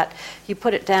is that? You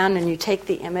put it down and you take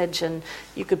the image and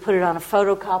you could put it on a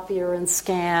photocopier and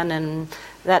scan, and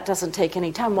that doesn't take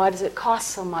any time. Why does it cost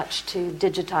so much to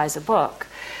digitize a book?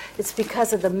 It's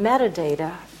because of the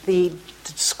metadata, the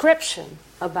description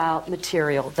about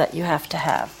material that you have to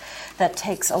have. That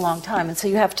takes a long time. And so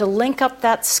you have to link up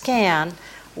that scan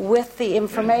with the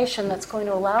information that's going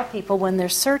to allow people, when they're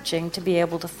searching, to be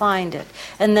able to find it.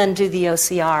 And then do the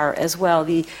OCR as well,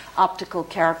 the optical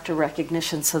character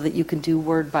recognition, so that you can do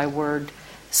word-by-word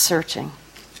searching.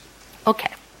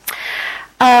 Okay.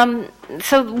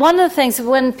 So one of the things,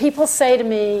 when people say to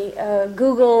me,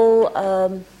 Google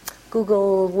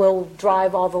will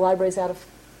drive all the libraries out of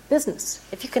business.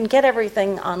 If you can get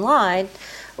everything online,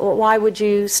 why would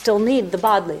you still need the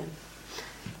Bodleian?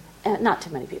 Not too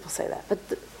many people say that, but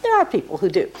there are people who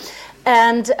do.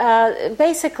 And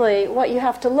basically, what you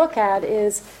have to look at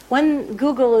is when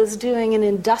Google is doing an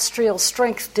industrial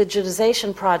strength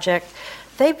digitization project,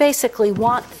 they basically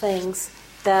want things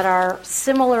that are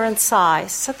similar in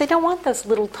size. So they don't want those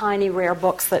little tiny rare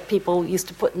books that people used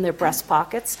to put in their breast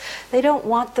pockets. They don't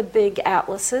want the big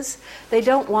atlases. They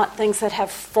don't want things that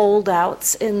have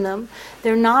fold-outs in them.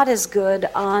 They're not as good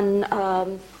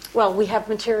on, we have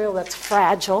material that's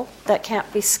fragile, that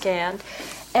can't be scanned.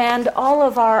 And all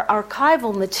of our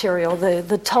archival material,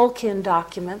 the Tolkien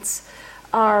documents,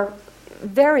 are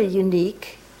very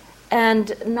unique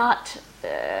and not...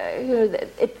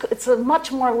 it's a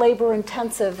much more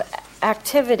labor-intensive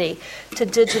activity to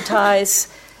digitize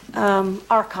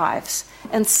archives.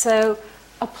 And so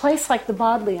a place like the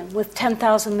Bodleian, with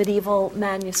 10,000 medieval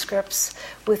manuscripts,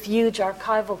 with huge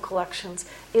archival collections,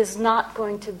 is not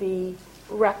going to be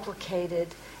replicated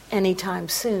anytime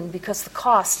soon, because the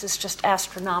cost is just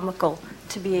astronomical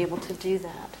to be able to do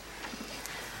that.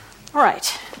 All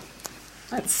right,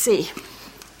 let's see.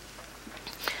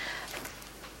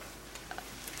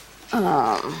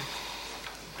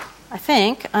 I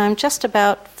think I'm just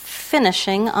about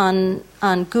finishing on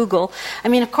Google.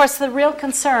 Of course, the real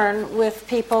concern with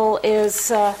people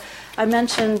is, I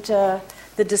mentioned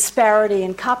the disparity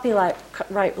in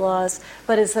copyright laws,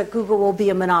 but is that Google will be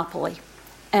a monopoly,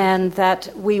 and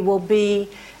that we will be,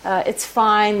 it's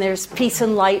fine, there's peace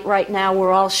and light right now,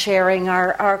 we're all sharing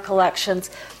our collections,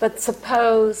 but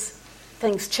suppose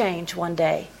things change one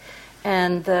day,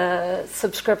 and the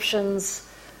subscriptions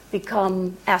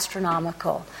become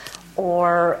astronomical,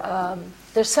 or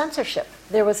there's censorship.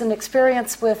 There was an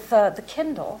experience with the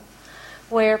Kindle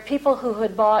where people who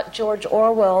had bought George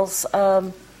Orwell's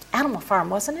Animal Farm,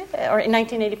 wasn't it? Or in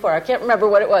 1984, I can't remember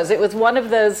what it was. It was one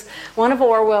of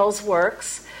Orwell's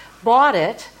works, bought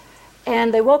it,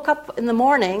 and they woke up in the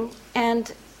morning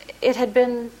and it had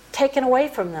been taken away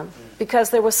from them because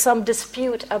there was some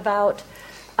dispute about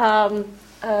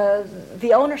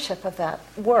the ownership of that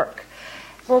work.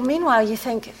 Well, meanwhile, you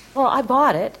think, well, I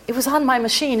bought it. It was on my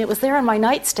machine. It was there on my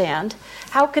nightstand.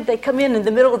 How could they come in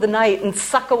the middle of the night and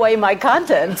suck away my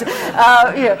content? So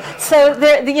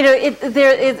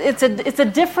it's a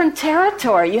different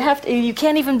territory. You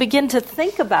can't even begin to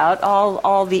think about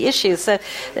all the issues.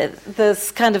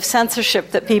 This kind of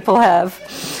censorship that people have.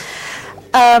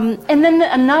 And then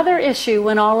another issue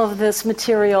when all of this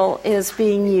material is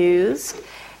being used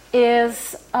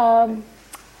is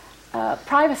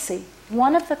privacy.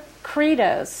 One of the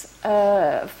credos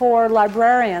for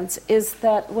librarians is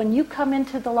that when you come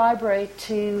into the library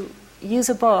to use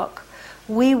a book,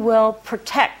 we will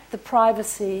protect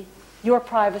your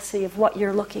privacy of what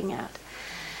you're looking at.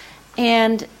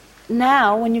 And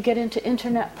now, when you get into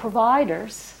internet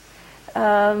providers,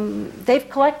 they've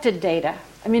collected data.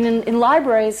 I mean, in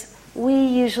libraries, we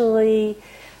usually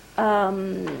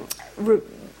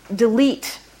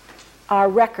delete our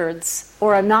records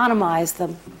or anonymize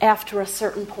them after a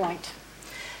certain point.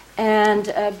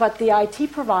 But the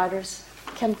IT providers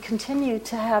can continue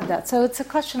to have that. So it's a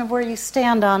question of where you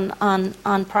stand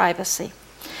on privacy.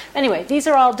 Anyway, these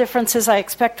are all differences I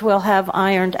expect we'll have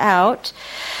ironed out.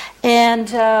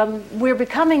 And we're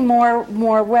becoming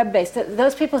more web-based.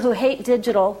 Those people who hate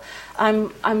digital,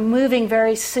 I'm moving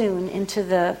very soon into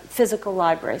the physical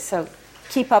library. So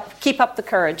keep up the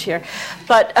courage here.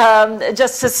 But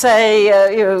just to say,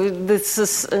 this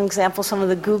is an example of some of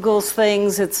the Google's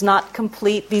things. It's not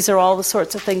complete. These are all the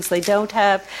sorts of things they don't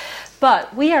have.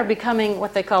 But we are becoming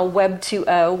what they call Web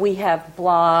 2.0. We have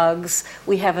blogs.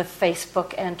 We have a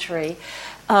Facebook entry.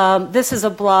 This is a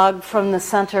blog from the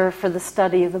Center for the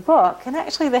Study of the Book. And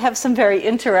actually, they have some very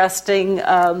interesting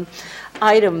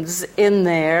items in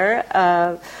there.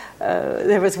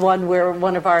 There was one where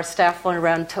one of our staff went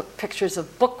around and took pictures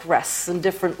of book rests in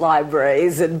different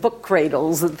libraries and book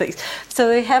cradles and things. So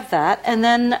they have that. And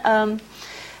then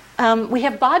we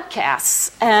have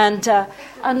podcasts.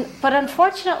 But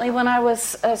unfortunately, when I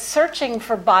was searching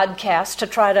for podcasts to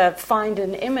try to find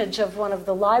an image of one of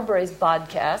the library's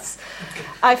podcasts,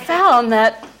 I found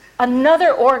that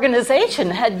another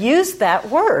organization had used that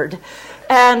word.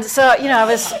 And so, I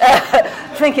was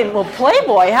thinking, well,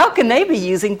 Playboy, how can they be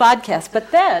using podcasts? But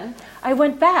then I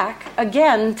went back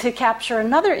again to capture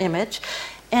another image,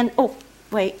 and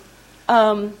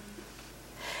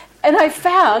and I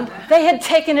found they had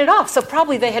taken it off. So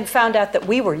probably they had found out that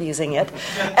we were using it.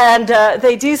 And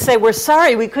they do say, we're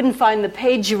sorry, we couldn't find the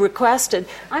page you requested.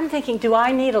 I'm thinking, do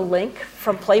I need a link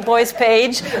from Playboy's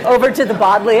page over to the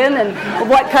Bodleian? And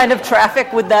what kind of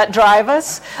traffic would that drive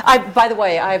us? By the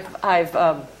way,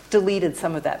 I've deleted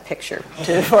some of that picture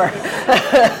to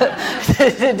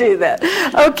do that.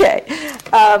 Okay.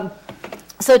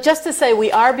 So just to say,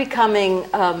 we are becoming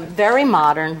very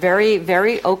modern, very,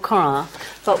 very au courant,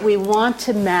 but we want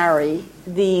to marry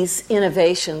these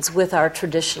innovations with our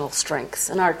traditional strengths.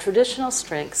 And our traditional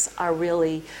strengths are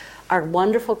really our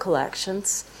wonderful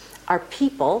collections, our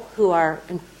people who are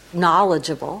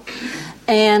knowledgeable,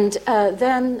 and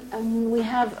then we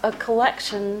have a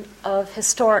collection of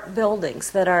historic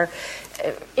buildings that are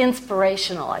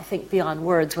inspirational, I think, beyond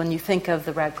words. When you think of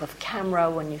the Radcliffe Camera,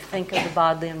 when you think of the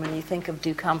Bodleian, when you think of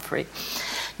Duke Humphrey.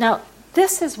 Now,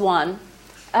 this is one.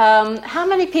 How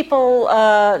many people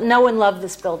know and love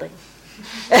this building?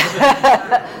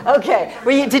 Okay.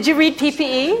 Did you read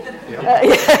PPE?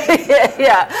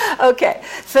 Yeah. Okay.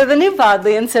 So the new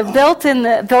Bodleians are built in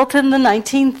the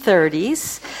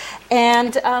 1930s,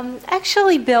 and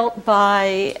actually built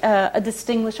by a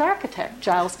distinguished architect,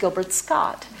 Giles Gilbert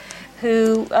Scott,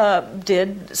 who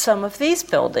did some of these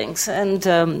buildings, and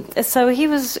so he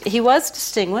was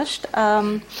distinguished.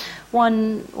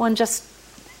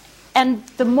 And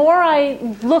the more I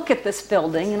look at this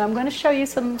building, and I'm going to show you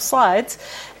some slides,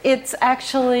 it's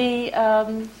actually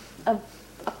a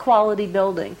quality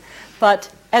building. But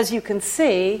as you can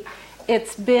see,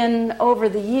 it's been over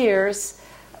the years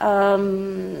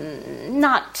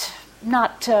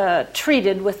not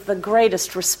treated with the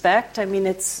greatest respect. I mean,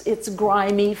 it's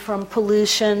grimy from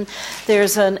pollution.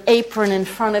 There's an apron in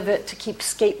front of it to keep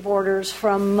skateboarders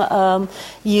from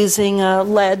using a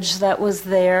ledge that was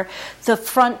there. The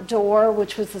front door,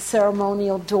 which was the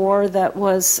ceremonial door that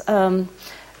was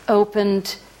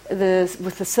opened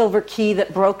with the silver key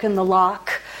that broke in the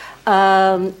lock,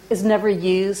 is never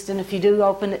used. And if you do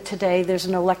open it today, there's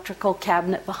an electrical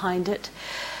cabinet behind it.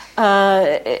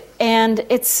 And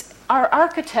our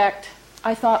architect,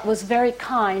 I thought, was very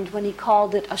kind when he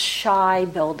called it a shy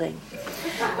building.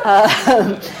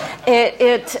 The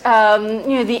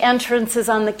entrance is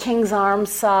on the King's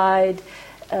Arms side.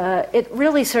 it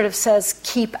really sort of says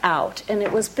 "keep out," and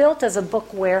it was built as a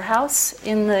book warehouse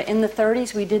in the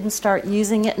 30s. We didn't start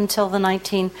using it until the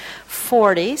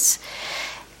 1940s,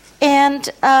 and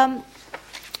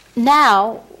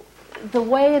now the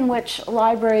way in which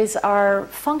libraries are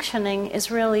functioning is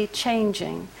really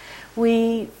changing.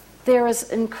 There is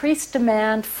increased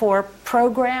demand for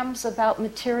programs about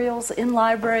materials in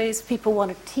libraries. People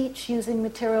want to teach using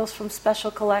materials from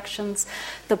special collections.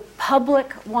 The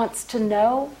public wants to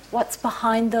know what's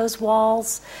behind those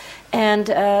walls, and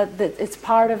it's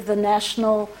part of the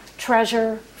national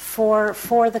treasure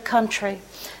for the country.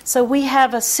 So we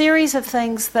have a series of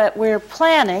things that we're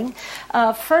planning.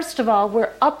 First of all,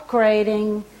 we're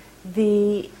upgrading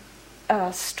the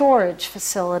storage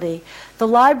facility. The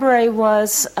library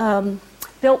was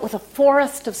built with a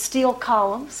forest of steel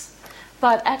columns,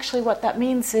 but actually what that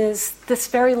means is this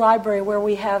very library where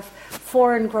we have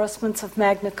 4 engrossments of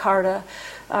Magna Carta,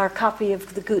 our copy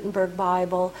of the Gutenberg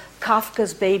Bible,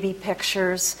 Kafka's baby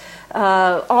pictures,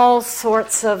 all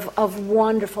sorts of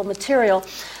wonderful material,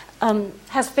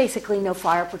 has basically no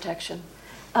fire protection.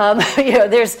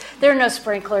 There are no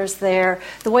sprinklers there.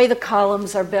 The way the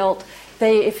columns are built,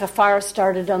 if a fire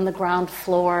started on the ground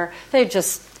floor,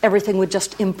 everything would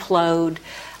just implode.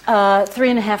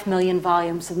 3.5 million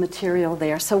volumes of material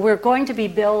there. So we're going to be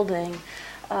building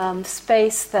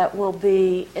space that will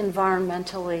be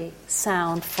environmentally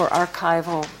sound for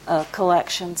archival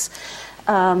collections.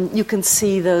 You can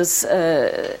see those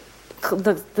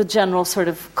the general sort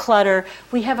of clutter.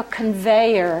 We have a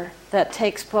conveyor that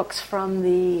takes books from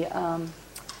the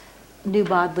New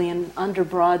Bodleian under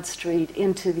Broad Street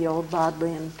into the Old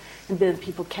Bodleian, and then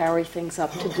people carry things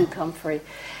up to Duke Humphrey.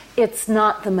 It's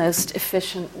not the most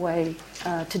efficient way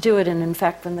to do it, and in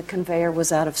fact, when the conveyor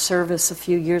was out of service a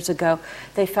few years ago,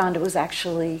 they found it was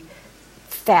actually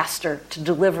faster to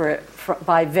deliver it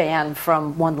by van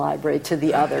from one library to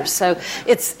the other. So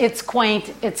it's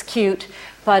quaint, it's cute,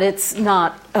 but it's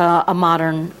not a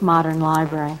modern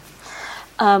library.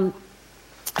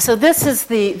 So this is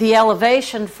the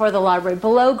elevation for the library.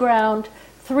 Below ground,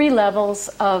 3 levels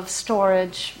of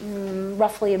storage,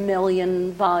 roughly 1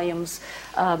 million volumes,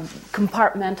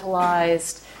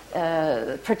 compartmentalized,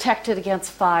 protected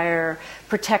against fire,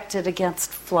 protected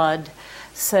against flood.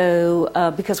 So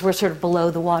because we're sort of below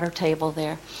the water table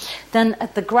there. Then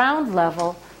at the ground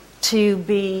level, to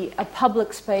be a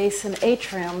public space, an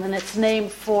atrium, and it's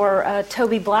named for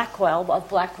Toby Blackwell of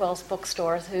Blackwell's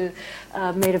Bookstores, who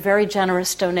made a very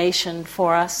generous donation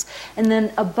for us. And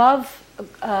then above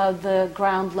the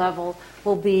ground level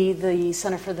will be the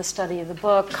Center for the Study of the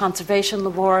Book, conservation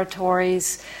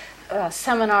laboratories,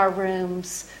 seminar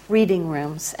rooms, reading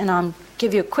rooms, and I'll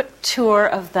give you a quick tour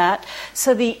of that.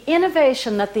 So the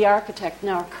innovation that the architect,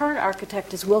 now our current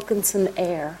architect is Wilkinson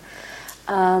Eyre,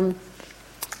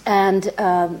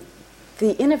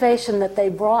 the innovation that they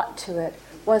brought to it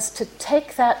was to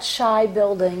take that shy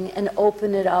building and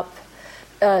open it up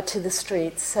to the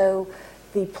streets. So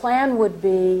the plan would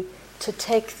be to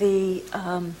take the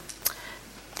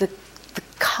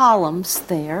columns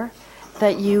there,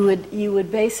 that you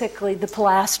would basically, the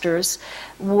pilasters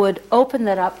would open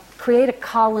that up, create a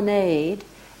colonnade,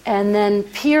 and then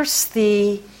pierce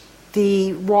the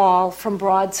wall from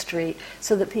Broad Street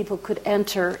so that people could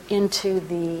enter into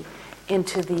the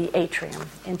atrium,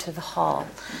 into the hall.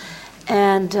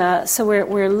 And so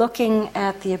we're looking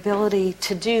at the ability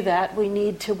to do that. We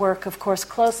need to work, of course,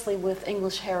 closely with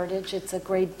English Heritage. It's a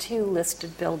Grade 2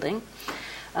 listed building.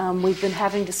 We've been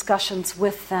having discussions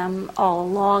with them all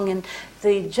along, and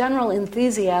the general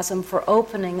enthusiasm for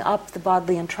opening up the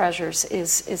Bodleian treasures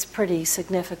is pretty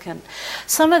significant.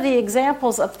 Some of the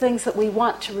examples of things that we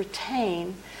want to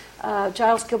retain,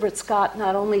 Giles Gilbert Scott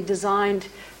not only designed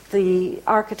the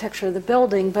architecture of the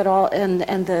building, but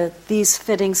these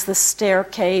fittings, the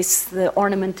staircase, the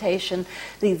ornamentation,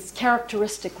 these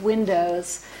characteristic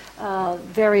windows,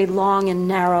 very long and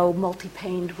narrow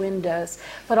multi-paned windows,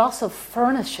 but also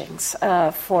furnishings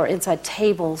for inside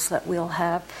tables that we'll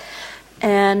have.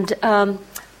 And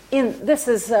this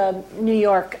is New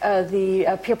York,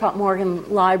 the Pierpont Morgan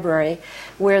Library,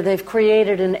 where they've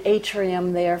created an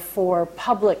atrium there for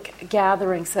public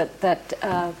gatherings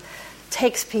that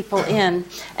takes people in.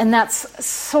 And that's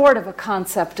sort of a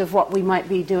concept of what we might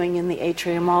be doing in the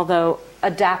atrium, although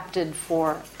adapted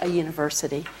for a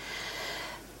university.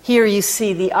 Here you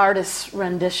see the artist's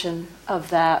rendition of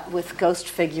that with ghost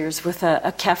figures, with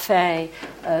a cafe,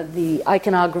 the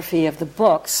iconography of the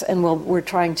books, and we're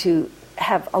trying to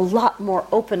have a lot more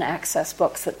open access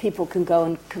books that people can go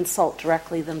and consult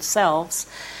directly themselves.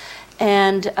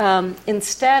 And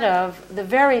instead of the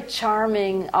very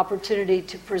charming opportunity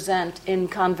to present in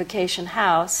Convocation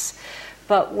House,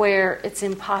 but where it's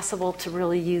impossible to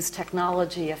really use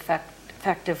technology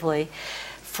effectively,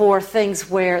 for things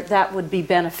where that would be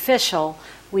beneficial,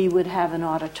 we would have an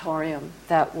auditorium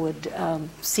that would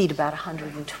seat about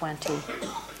 120.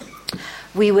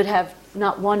 We would have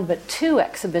not one but two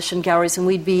exhibition galleries, and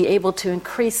we'd be able to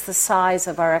increase the size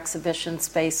of our exhibition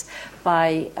space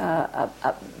by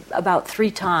about 3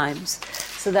 times.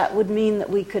 So that would mean that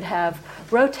we could have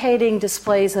rotating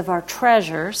displays of our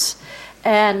treasures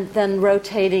and then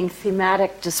rotating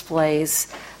thematic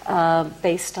displays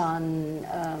based on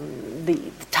the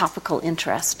topical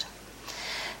interest.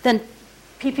 Then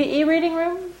PPE reading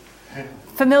room,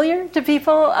 familiar to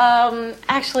people?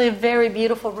 Actually a very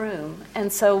beautiful room.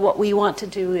 And so what we want to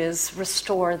do is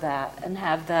restore that and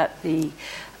have that be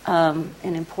an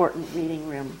important reading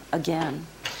room again.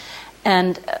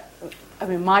 And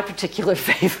my particular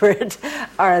favorite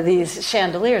are these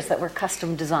chandeliers that were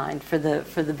custom designed for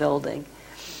the building.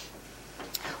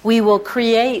 We will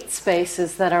create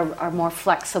spaces that are more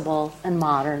flexible and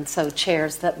modern, so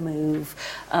chairs that move,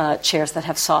 chairs that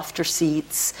have softer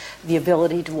seats, the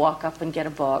ability to walk up and get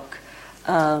a book,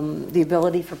 the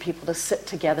ability for people to sit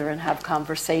together and have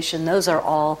conversation. Those are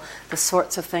all the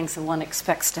sorts of things that one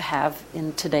expects to have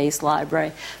in today's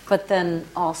library. But then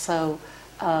also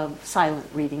silent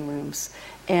reading rooms.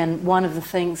 And one of the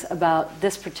things about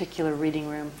this particular reading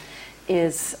room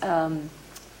is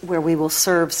where we will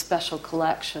serve special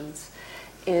collections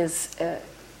is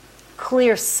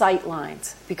clear sight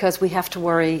lines, because we have to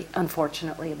worry,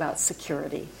 unfortunately, about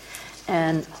security.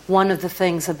 And one of the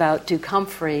things about Duke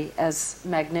Humphrey, as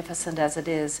magnificent as it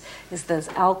is those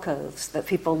alcoves that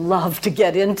people love to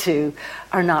get into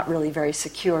are not really very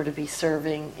secure to be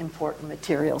serving important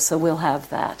material. So we'll have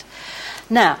that.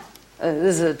 Now,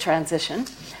 this is a transition.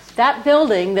 That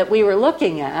building that we were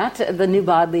looking at, the New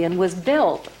Bodleian, was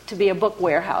built to be a book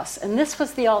warehouse, and this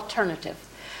was the alternative.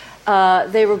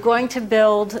 They were going to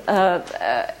build in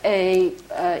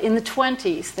the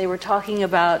 20s, they were talking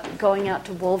about going out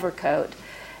to Wolvercote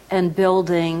and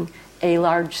building a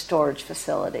large storage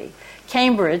facility.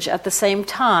 Cambridge, at the same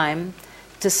time,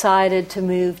 decided to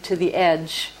move to the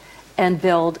edge and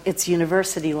build its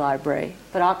university library.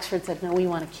 But Oxford said, no, we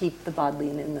want to keep the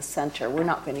Bodleian in the center. We're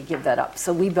not going to give that up.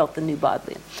 So we built the New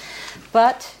Bodleian.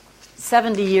 But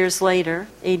 70 years later,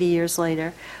 80 years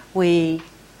later, we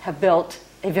have built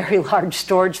a very large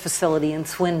storage facility in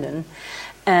Swindon.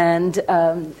 And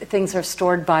things are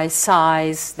stored by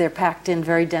size. They're packed in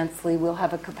very densely. We'll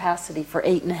have a capacity for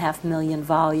 8.5 million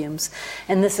volumes.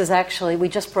 And this is actually, we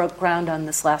just broke ground on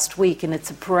this last week, and it's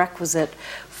a prerequisite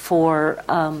for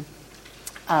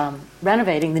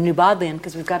renovating the New Bodleian,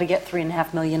 because we've got to get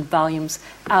 3.5 million volumes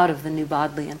out of the New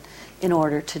Bodleian in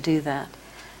order to do that.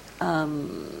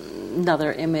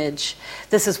 Another image.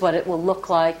 This is what it will look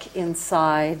like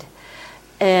inside.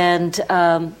 And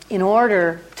in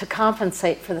order to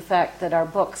compensate for the fact that our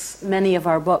books, many of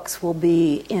our books will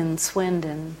be in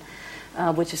Swindon,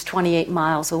 which is 28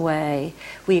 miles away,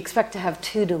 we expect to have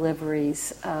 2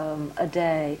 deliveries a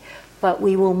day. But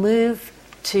we will move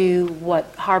to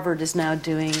what Harvard is now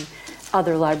doing,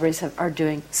 other libraries are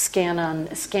doing, scan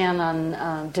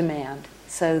on demand.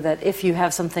 So that if you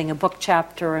have something, a book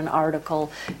chapter, an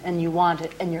article, and you want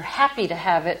it, and you're happy to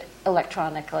have it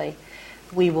electronically,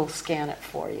 we will scan it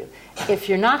for you. If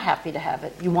you're not happy to have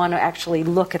it, you want to actually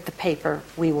look at the paper,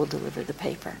 we will deliver the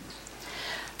paper.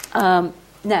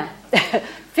 Now,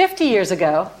 50 years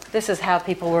ago, this is how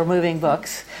people were moving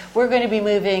books. We're going to be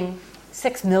moving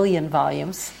 6 million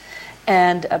volumes,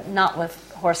 and not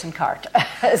with horse and cart.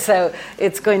 So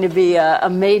it's going to be a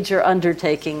major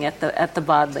undertaking at the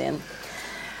Bodleian.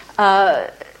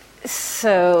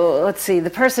 So let's see, the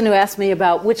person who asked me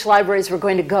about which libraries were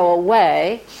going to go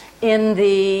away, in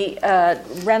the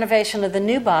renovation of the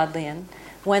New Bodleian,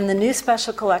 when the new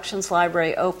Special Collections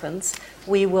Library opens,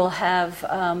 we will have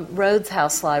Rhodes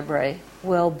House Library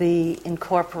will be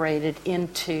incorporated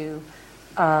into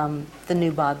the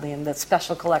New Bodleian. The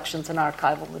Special Collections and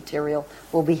archival material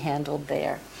will be handled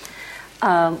there.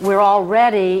 We're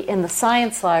already in the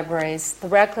science libraries. The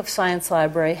Radcliffe Science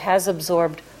Library has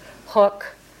absorbed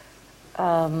Hook,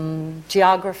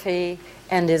 geography,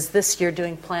 and is this year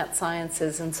doing plant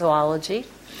sciences and zoology.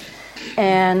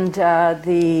 And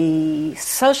the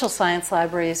social science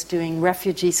library is doing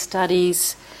refugee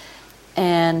studies,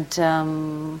 and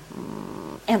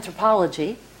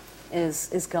anthropology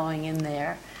is going in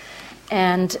there.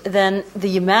 And then the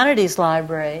humanities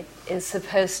library is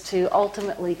supposed to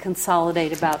ultimately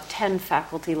consolidate about 10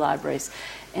 faculty libraries.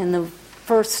 And the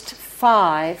first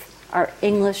 5 are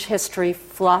English, history,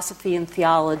 philosophy, and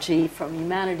theology from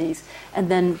humanities. And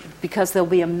then because there'll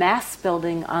be a maths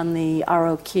building on the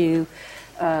ROQ,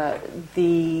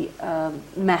 the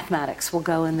mathematics will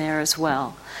go in there as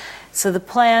well. So the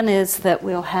plan is that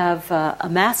we'll have a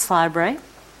maths library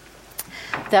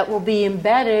that will be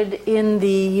embedded in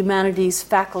the humanities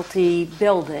faculty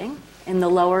building in the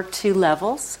lower 2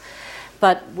 levels,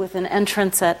 but with an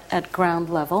entrance at ground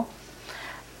level.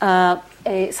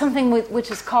 Something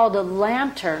which is called a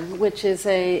lantern, which is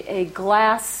a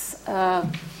glass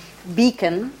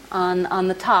beacon on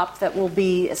the top that will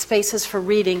be spaces for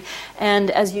reading. And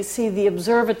as you see, the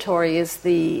observatory is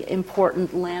the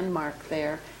important landmark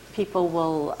there. People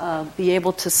will be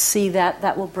able to see that.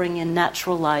 That will bring in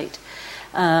natural light,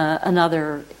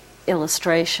 another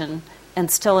illustration, and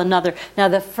still another. Now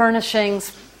the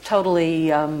furnishings, totally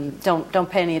don't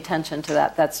pay any attention to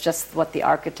that. That's just what the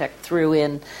architect threw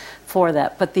in for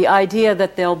that. But the idea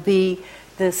that there'll be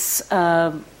this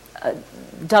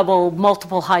double,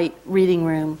 multiple height reading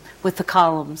room with the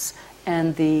columns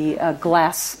and the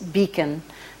glass beacon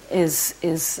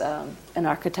is an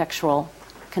architectural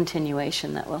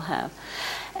continuation that we'll have.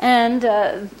 And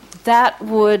that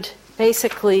would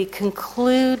basically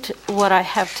conclude what I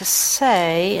have to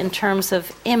say in terms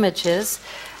of images.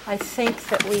 I think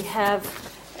that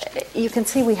you can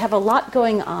see we have a lot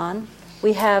going on.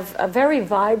 We have a very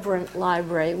vibrant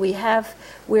library.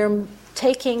 We're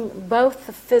taking both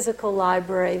the physical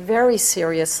library very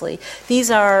seriously.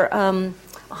 These are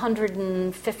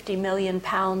 150 million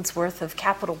pounds worth of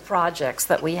capital projects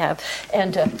that we have.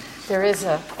 And there is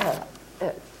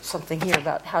something here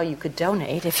about how you could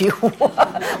donate if you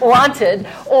wanted,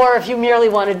 or if you merely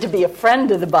wanted to be a friend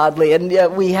of the Bodleian.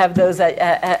 We have those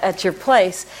at your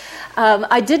place.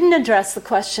 I didn't address the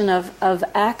question of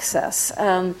access.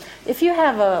 If you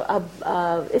have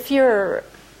if you're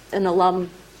an alumna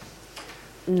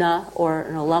or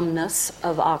an alumnus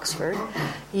of Oxford,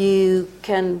 you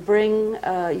can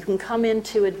come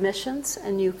into admissions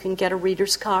and you can get a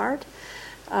reader's card.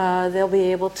 They'll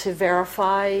be able to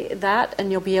verify that,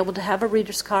 and you'll be able to have a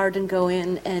reader's card and go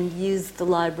in and use the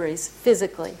libraries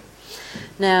physically.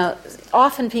 Now,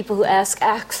 often people who ask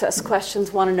access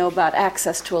questions want to know about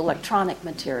access to electronic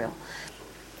material.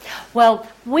 Well,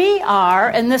 we are,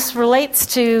 and this relates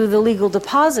to the legal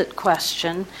deposit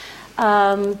question,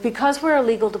 because we're a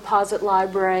legal deposit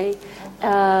library,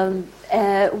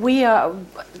 we are,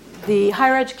 the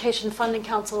Higher Education Funding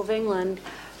Council of England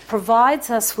provides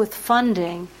us with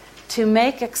funding to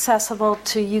make accessible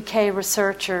to UK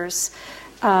researchers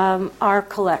our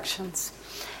collections.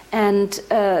 And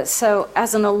so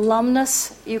as an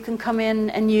alumnus, you can come in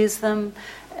and use them.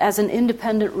 As an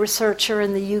independent researcher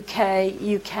in the UK,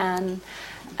 you can.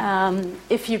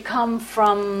 If you come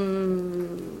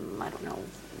from,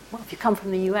 if you come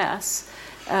from the US,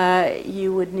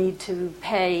 you would need to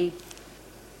pay,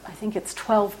 I think it's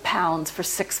 £12 for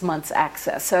 6 months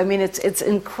access. So, I mean, it's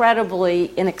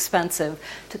incredibly inexpensive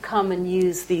to come and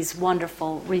use these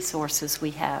wonderful resources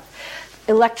we have.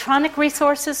 Electronic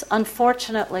resources,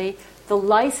 unfortunately, the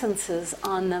licenses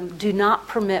on them do not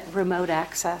permit remote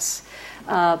access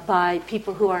by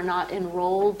people who are not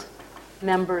enrolled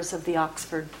members of the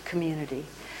Oxford community.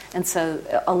 And so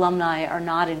alumni are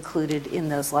not included in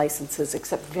those licenses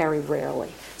except very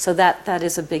rarely. So that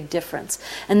is a big difference.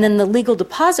 And then the legal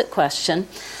deposit question,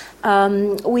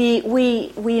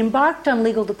 we embarked on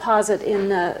legal deposit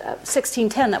in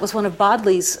 1610. That was one of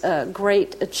Bodley's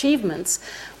great achievements,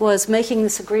 was making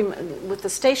this agreement with the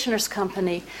Stationers'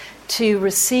 Company to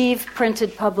receive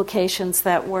printed publications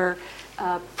that were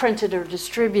printed or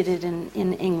distributed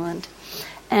in England.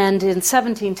 And in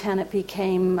 1710 it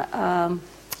became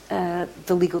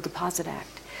the Legal Deposit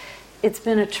Act. It's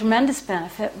been a tremendous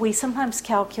benefit. We sometimes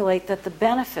calculate that the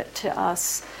benefit to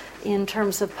us in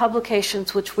terms of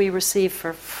publications which we receive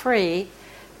for free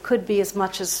could be as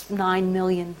much as £9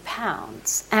 million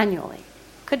annually.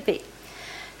 Could be.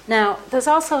 Now, those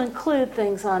also include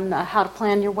things on how to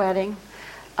plan your wedding,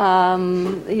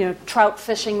 trout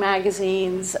fishing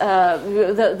magazines,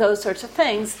 those sorts of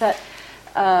things that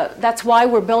that's why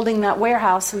we're building that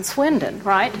warehouse in Swindon,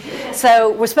 right?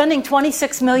 So we're spending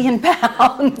 £26 million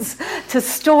to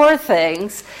store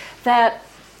things that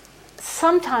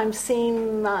sometimes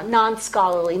seem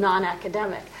non-scholarly,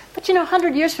 non-academic. But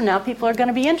 100 years from now, people are going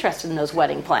to be interested in those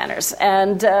wedding planners,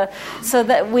 and so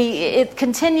that it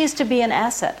continues to be an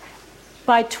asset.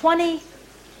 By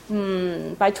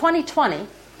 2020,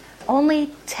 only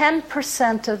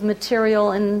 10% of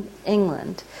material in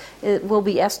England it will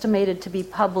be estimated to be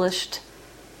published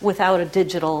without a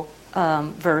digital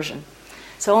version.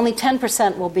 So only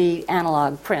 10% will be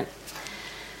analog print.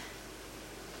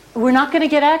 we're not going to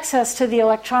get access to the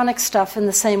electronic stuff in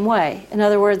the same way. In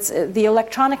other words, the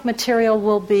electronic material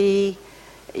will be,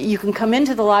 you can come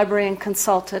into the library and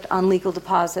consult it on legal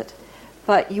deposit,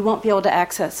 but you won't be able to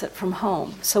access it from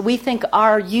home. So we think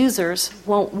our users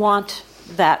won't want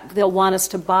that. They'll want us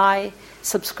to buy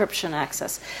subscription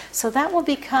access. So that will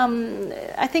become,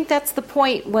 I think that's the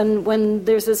point when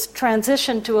there's this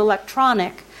transition to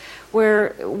electronic,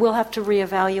 where we'll have to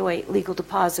reevaluate legal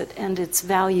deposit and its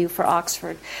value for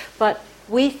Oxford. But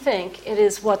we think it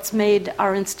is what's made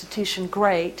our institution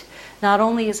great. Not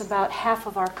only is about half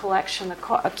of our collection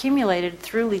accumulated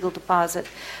through legal deposit,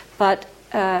 but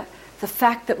the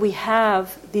fact that we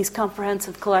have these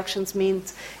comprehensive collections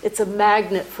means it's a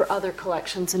magnet for other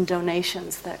collections and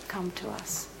donations that come to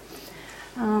us.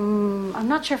 I'm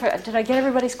not sure did I get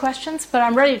everybody's questions? But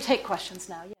I'm ready to take questions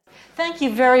now. Yes. Thank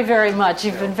you very, very much.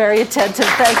 You've been very attentive.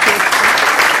 Thank you.